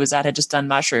party he was at had just done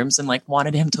mushrooms and like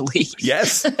wanted him to leave.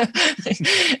 Yes.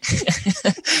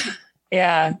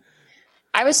 Yeah.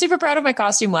 I was super proud of my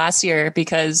costume last year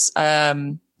because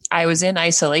I was in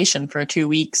isolation for 2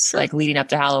 weeks, like leading up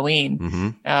to Halloween. Mm-hmm.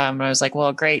 I was like, well,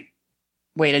 a great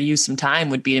way to use some time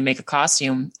would be to make a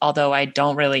costume, although I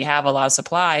don't really have a lot of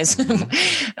supplies and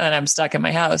I'm stuck in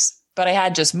my house. But I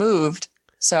had just moved,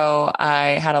 so I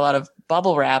had a lot of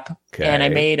bubble wrap, and I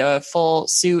made a full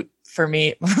suit for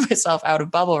myself out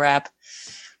of bubble wrap.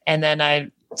 And then I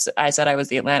said I was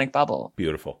the Atlantic Bubble.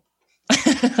 Beautiful.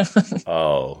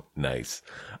 Oh, nice.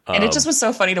 And it just was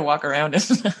so funny to walk around in.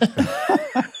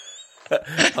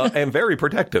 And very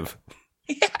protective.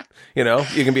 Yeah.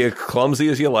 You can be as clumsy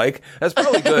as you like. That's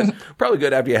probably good. Probably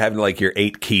good after you having like your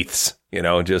 8 Keiths,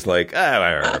 just like,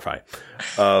 fine.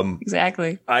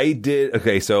 Exactly. I did.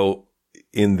 Okay. So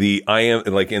in the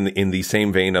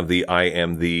same vein of the I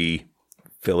am the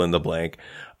fill in the blank,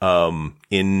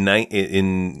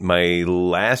 in my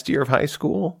last year of high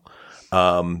school,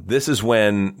 this is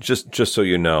when, just so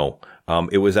you know,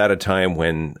 it was at a time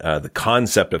when the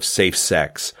concept of safe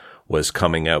sex was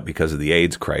coming out because of the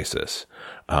AIDS crisis.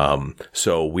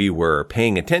 So we were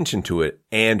paying attention to it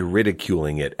and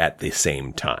ridiculing it at the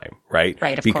same time, right?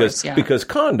 Right, of because, course, yeah. Because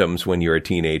condoms, when you're a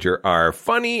teenager, are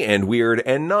funny and weird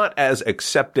and not as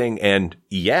accepting and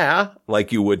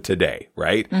like you would today,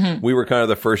 right? Mm-hmm. We were kind of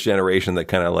the first generation that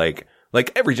kind of like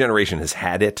every generation has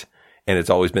had it. And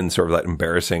it's always been sort of that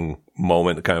embarrassing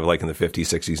moment, kind of like in the 50s,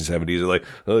 60s, and 70s. Like,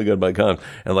 oh, I got to buy condoms.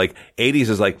 And like 80s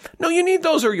is like, no, you need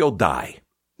those or you'll die.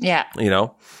 Yeah. You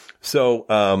know? So,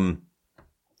 so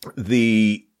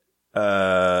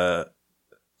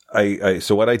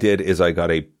what I did is I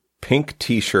got a pink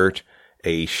t-shirt,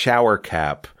 a shower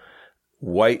cap,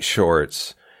 white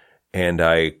shorts, and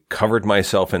I covered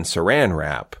myself in saran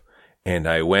wrap. And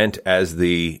I went as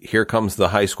here comes the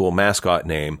high school mascot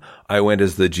name. I went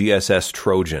as the GSS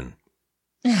Trojan.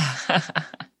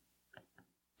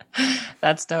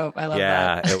 That's dope. I love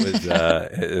that. Yeah,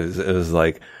 it was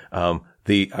like,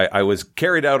 I was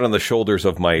carried out on the shoulders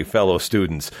of my fellow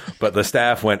students, but the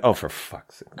staff went, oh, for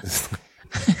fuck's sake.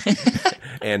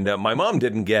 And my mom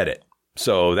didn't get it.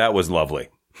 So that was lovely.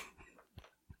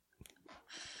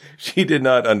 She did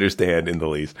not understand in the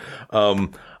least.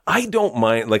 I don't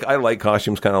mind, like, I like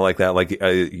costumes kind of like that. Like,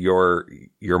 your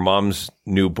mom's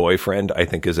new boyfriend, I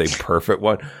think, is a perfect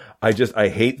one. I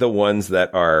hate the ones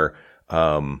that are,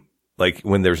 like,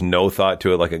 when there's no thought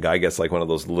to it, like a guy gets like one of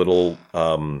those little,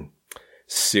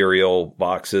 cereal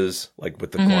boxes, like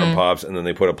with the corn pops, and then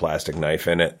they put a plastic knife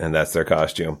in it, and that's their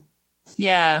costume.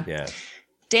 Yeah. Yeah.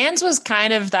 Dan's was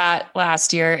kind of that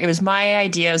last year. It was my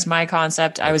idea. It was my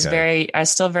concept. I was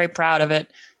still very proud of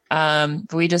it.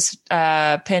 We just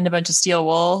pinned a bunch of steel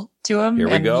wool to him. Here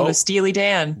we go. He was Steely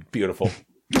Dan. Beautiful.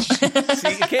 See,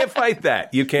 you can't fight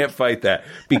that. You can't fight that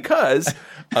because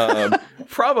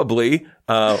probably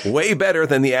way better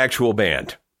than the actual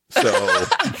band. So,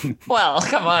 well,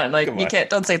 come on,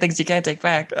 don't say things you can't take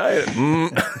back. I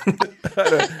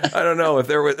don't know if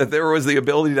there was the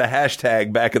ability to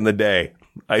hashtag back in the day.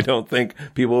 I don't think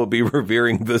people would be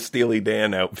revering the Steely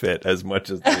Dan outfit as much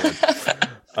as they would.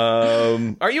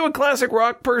 Are you a classic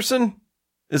rock person?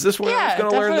 Is this where I was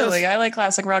going to learn this? I like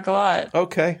classic rock a lot.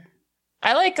 Okay.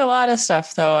 I like a lot of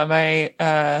stuff though. I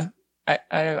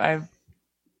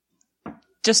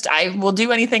will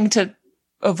do anything to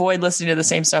avoid listening to the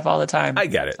same stuff all the time. I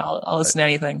get it. I'll listen to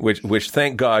anything. Which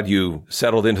thank God you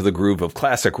settled into the groove of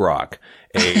classic rock,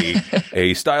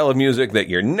 a style of music that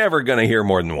you're never going to hear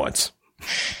more than once.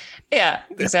 Yeah,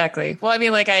 exactly. Well, I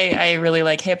mean, like I really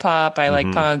like hip hop. I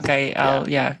like punk.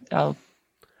 I'll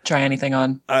try anything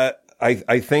on. I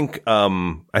think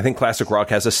classic rock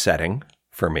has a setting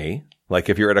for me. Like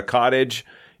if you're at a cottage,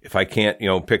 if I can't,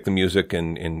 pick the music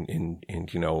and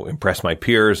impress my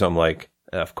peers, I'm like,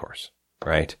 of course,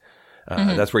 right?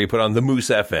 That's where you put on the Moose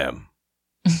FM,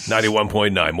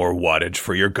 91.9 more wattage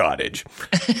for your cottage.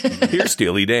 Here's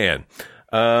Steely Dan.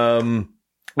 We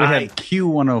had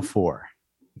Q104.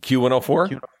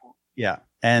 Q104? Yeah.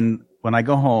 And when I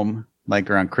go home, like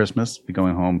around Christmas, be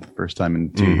going home for the first time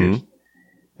in 2 years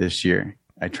this year,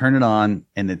 I turn it on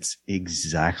and it's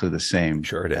exactly the same.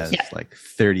 Sure it is. As like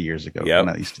 30 years ago when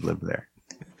I used to live there.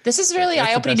 This is really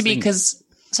eye-opening to me because,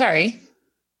 sorry.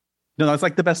 No, it's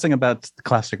like the best thing about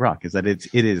classic rock is that it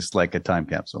is like a time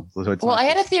capsule. So it's I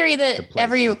had a theory that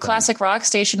every classic rock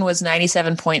station was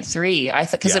 97.3. I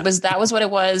thought because that was what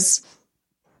it was.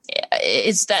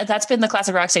 That's been the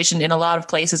classic rock station in a lot of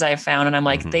places I've found, and I'm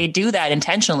like, they do that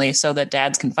intentionally so that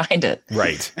dads can find it.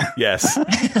 Right. Yes.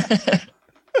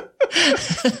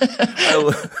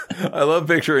 I love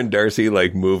picturing Darcy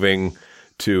like moving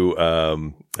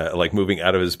to moving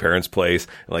out of his parents' place.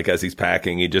 Like as he's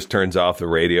packing, he just turns off the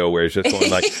radio where it's just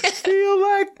going like feel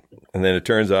like, and then it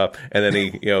turns off, and then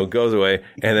he goes away,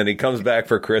 and then he comes back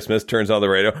for Christmas, turns on the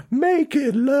radio, make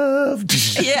it love.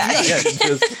 Just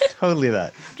totally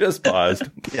that. Just paused.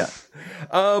 Yeah.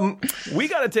 We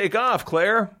got to take off,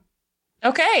 Claire.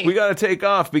 Okay. We got to take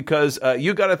off because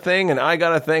you got a thing and I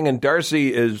got a thing, and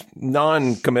Darcy is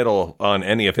non-committal on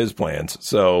any of his plans.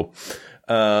 So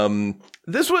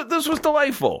this was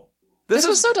delightful. This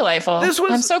was so delightful.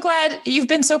 I'm so glad you've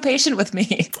been so patient with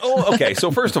me. Oh, okay. So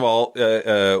first of all,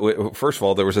 there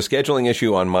was a scheduling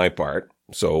issue on my part.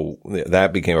 So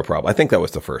that became a problem. I think that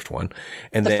was the first one.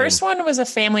 And the first one was a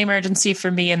family emergency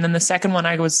for me. And then the second one,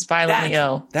 I was violently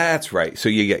ill. That's right. So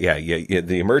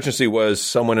the emergency was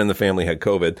someone in the family had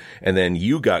COVID, and then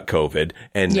you got COVID.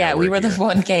 And we were the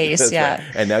one case. Yeah.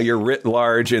 Right. And now you're writ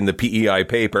large in the PEI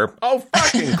paper. Oh,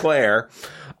 fucking Claire.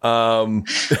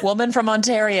 Woman from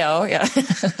Ontario. Yeah.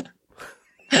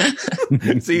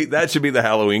 See, that should be the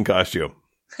Halloween costume.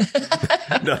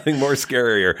 Nothing more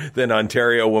scarier than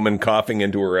Ontario woman coughing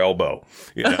into her elbow.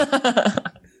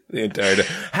 The entire day.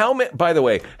 By the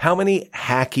way, how many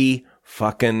hacky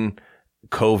fucking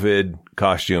COVID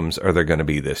costumes are there going to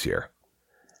be this year?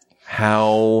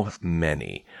 How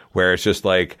many? Where it's just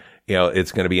like,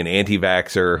 it's going to be an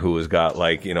anti-vaxxer who has got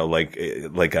like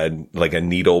a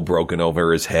needle broken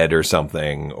over his head or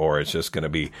something, or it's just going to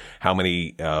be how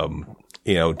many,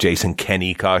 Jason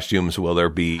Kenney costumes will there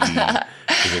be?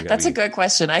 That's a good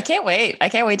question. I can't wait. I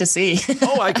can't wait to see.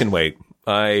 Oh, I can wait.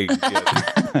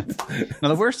 Now,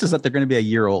 the worst is that they're going to be a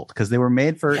year old because they were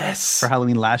made for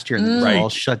Halloween last year and they were all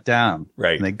shut down.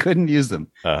 Right. And they couldn't use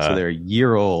them. So they're a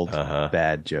year old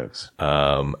bad jokes.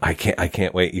 I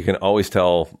can't wait. You can always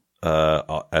tell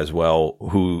as well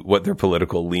what their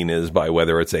political lean is by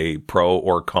whether it's a pro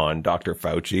or con Dr.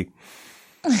 Fauci.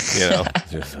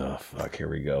 Just fuck, here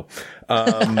we go.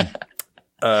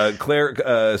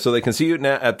 Claire, so they can see you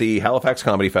now at the Halifax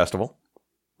Comedy Festival.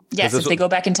 Yes, if they go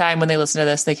back in time when they listen to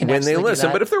this, they can when they listen. Do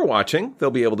that. But if they're watching,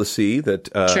 they'll be able to see that.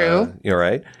 True. You're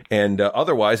right. And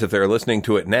otherwise, if they're listening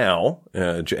to it now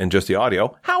and just the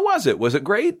audio, how was it? Was it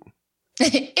great?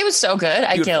 It was so good.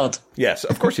 I killed. Yes,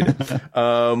 of course you did.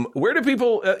 Where do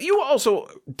people?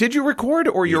 Did you record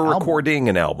or you're recording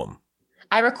an album?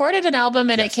 I recorded an album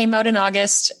and it came out in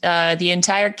August. The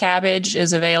Entire Cabbage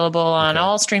is available on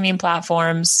all streaming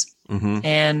platforms,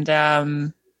 and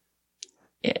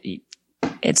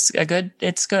it's good.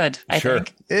 I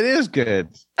think it is good.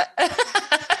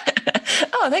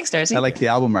 Oh, thanks, Darcy. I like the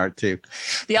album art too.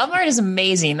 The album art is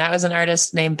amazing. That was an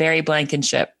artist named Barry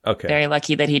Blankenship. Okay, very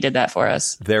lucky that he did that for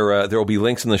us. There will be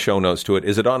links in the show notes to it.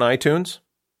 Is it on iTunes?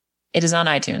 It is on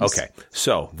iTunes. Okay.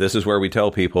 So this is where we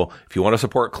tell people, if you want to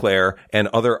support Claire and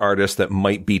other artists that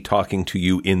might be talking to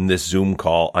you in this Zoom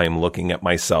call, I'm looking at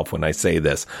myself when I say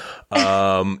this.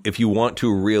 If you want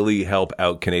to really help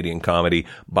out Canadian comedy,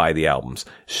 buy the albums.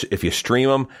 If you stream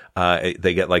them,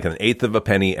 they get like 1/8 of a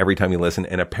penny every time you listen.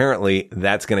 And apparently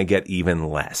that's going to get even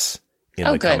less in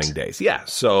the coming days. Yeah.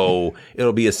 So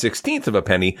it'll be 1/16 of a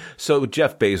penny. So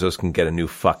Jeff Bezos can get a new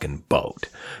fucking boat.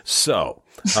 So,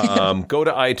 go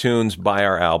to iTunes, buy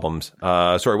our albums.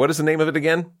 Sorry, what is the name of it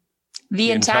again? The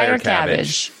Entire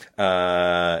Cabbage.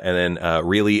 And then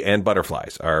Really and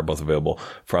Butterflies are both available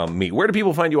from me. Where do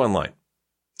people find you online?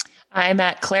 I'm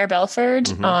at Clare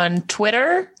Belford on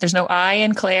Twitter. There's no I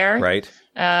in Claire. Right.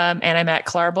 And I'm at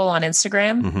Clarble on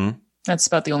Instagram. That's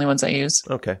about the only ones I use.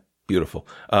 Okay. Beautiful.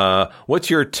 What's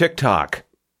your TikTok?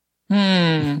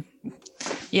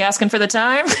 You asking for the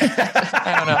time?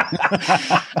 I don't know.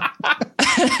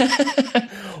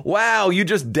 Wow, you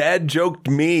just dad joked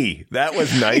me. That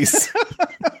was nice.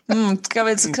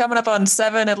 It's coming up on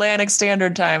 7 Atlantic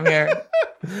Standard Time here.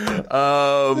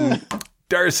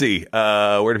 Darcy,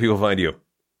 where do people find you?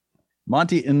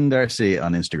 Monty and Darcy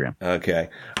on Instagram. Okay.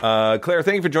 Claire,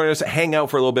 thank you for joining us. Hang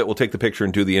out for a little bit. We'll take the picture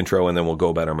and do the intro, and then we'll go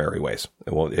about our merry ways.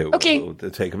 It'll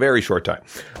take a very short time.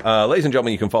 Ladies and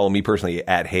gentlemen, you can follow me personally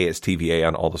at HeyIt'sTVA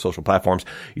on all the social platforms.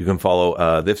 You can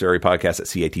follow this very podcast at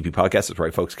CATP Podcast. That's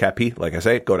right, folks. Cat P. Like I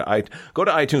say, go to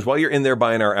iTunes. While you're in there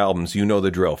buying our albums, you know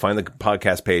the drill. Find the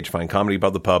podcast page. Find Comedy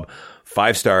Above the Pub.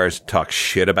 5 stars. Talk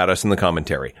shit about us in the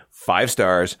commentary. 5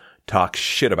 stars. Talk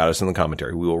shit about us in the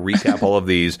commentary. We will recap all of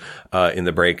these in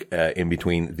the break in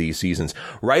between these seasons.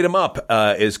 Write 'em Up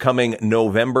is coming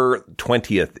November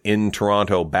 20th in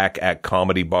Toronto, back at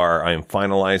Comedy Bar. I am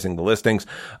finalizing the listings.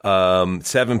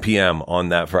 7 p.m. on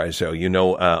that Friday show.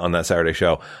 On that Saturday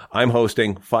show, I'm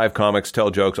hosting. 5 comics tell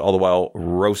jokes, all the while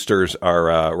writers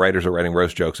are writing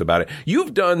roast jokes about it.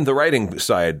 You've done the writing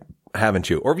side, haven't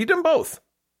you? Or have you done both?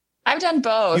 I've done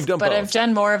both, I've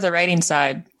done more of the writing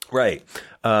side. Right.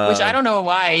 Which I don't know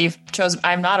why you've chosen.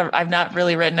 I've not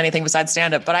really written anything besides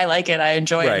stand up, but I like it. I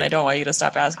enjoy it. And I don't want you to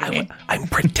stop asking me. I'm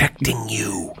protecting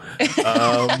you.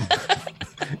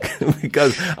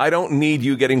 Because I don't need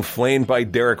you getting flamed by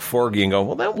Derek Forgy and going,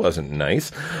 well, that wasn't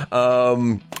nice.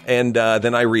 And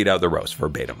then I read out the roast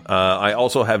verbatim. I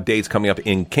also have dates coming up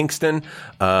in Kingston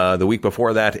the week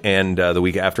before that, and the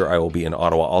week after I will be in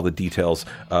Ottawa. All the details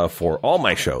for all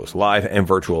my shows, live and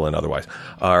virtual and otherwise,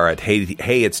 are at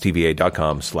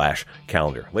heyitstva.com/calendar.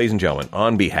 Ladies and gentlemen,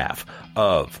 on behalf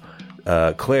of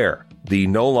Claire, the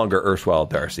no longer erstwhile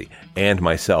Darcy, and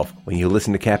myself, when you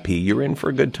listen to Cat P, you're in for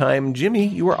a good time. Jimmy,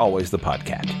 you are always the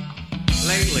podcat.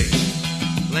 Lately,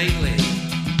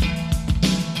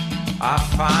 I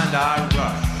find I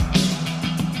rush.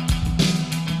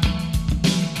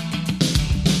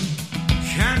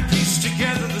 Can't piece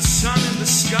together the sun in the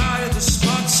sky, the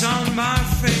spots on my